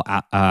Apple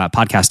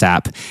podcast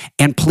app,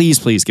 and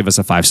please give us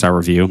a 5-star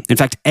review. In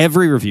fact,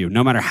 every review,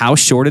 no matter how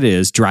short it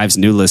is, drives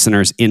new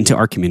listeners into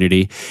our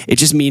community. It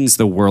just means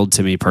the world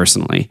to me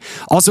personally.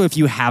 Also, if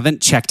you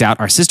haven't checked out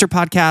our sister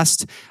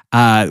podcast,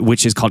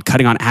 which is called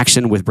Cutting on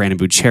Action with Brandon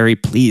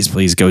Bucherri,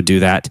 please go do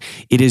that.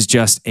 It is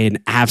just an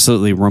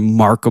absolutely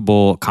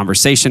remarkable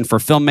conversation for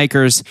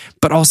filmmakers,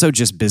 but also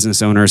just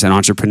business owners and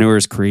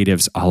entrepreneurs,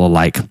 creatives all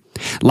alike.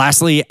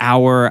 Lastly,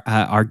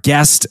 our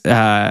guest,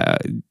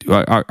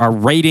 our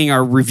rating,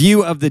 our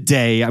review of the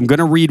day. I'm going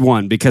to read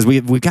one because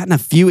we've gotten a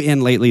few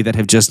in lately that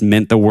have just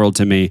meant the world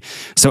to me.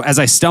 So as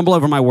I stumble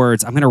over my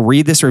words, I'm going to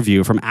read this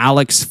review from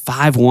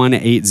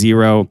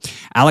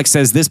Alex5180. Alex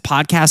says, this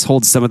podcast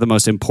holds some of the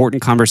most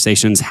important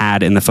conversations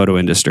had in the photo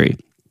industry.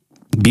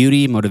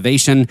 Beauty,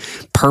 motivation,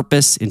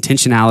 purpose,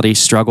 intentionality,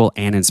 struggle,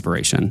 and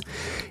inspiration.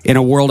 In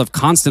a world of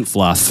constant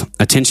fluff,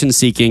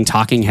 attention-seeking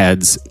talking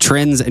heads,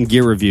 trends, and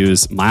gear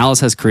reviews,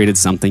 Miles has created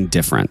something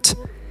different.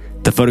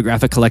 The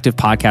Photographic Collective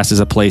podcast is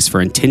a place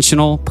for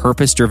intentional,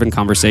 purpose-driven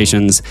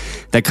conversations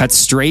that cut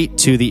straight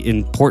to the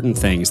important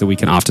things that we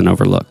can often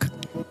overlook.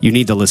 You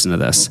need to listen to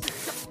this.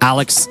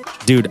 Alex,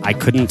 dude, I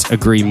couldn't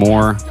agree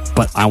more,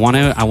 but I want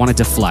to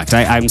deflect.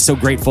 I'm so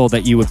grateful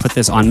that you would put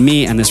this on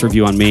me and this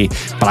review on me,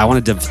 but I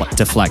want to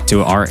deflect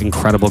to our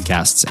incredible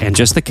guests and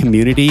just the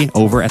community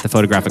over at the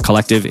Photographic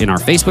Collective in our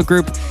Facebook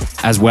group,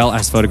 as well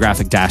as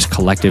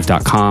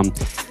photographic-collective.com.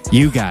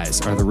 You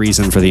guys are the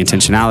reason for the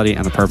intentionality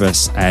and the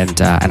purpose, and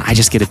I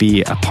just get to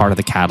be a part of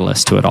the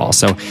catalyst to it all.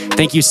 So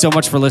thank you so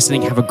much for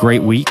listening. Have a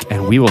great week,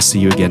 and we will see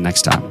you again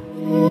next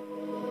time.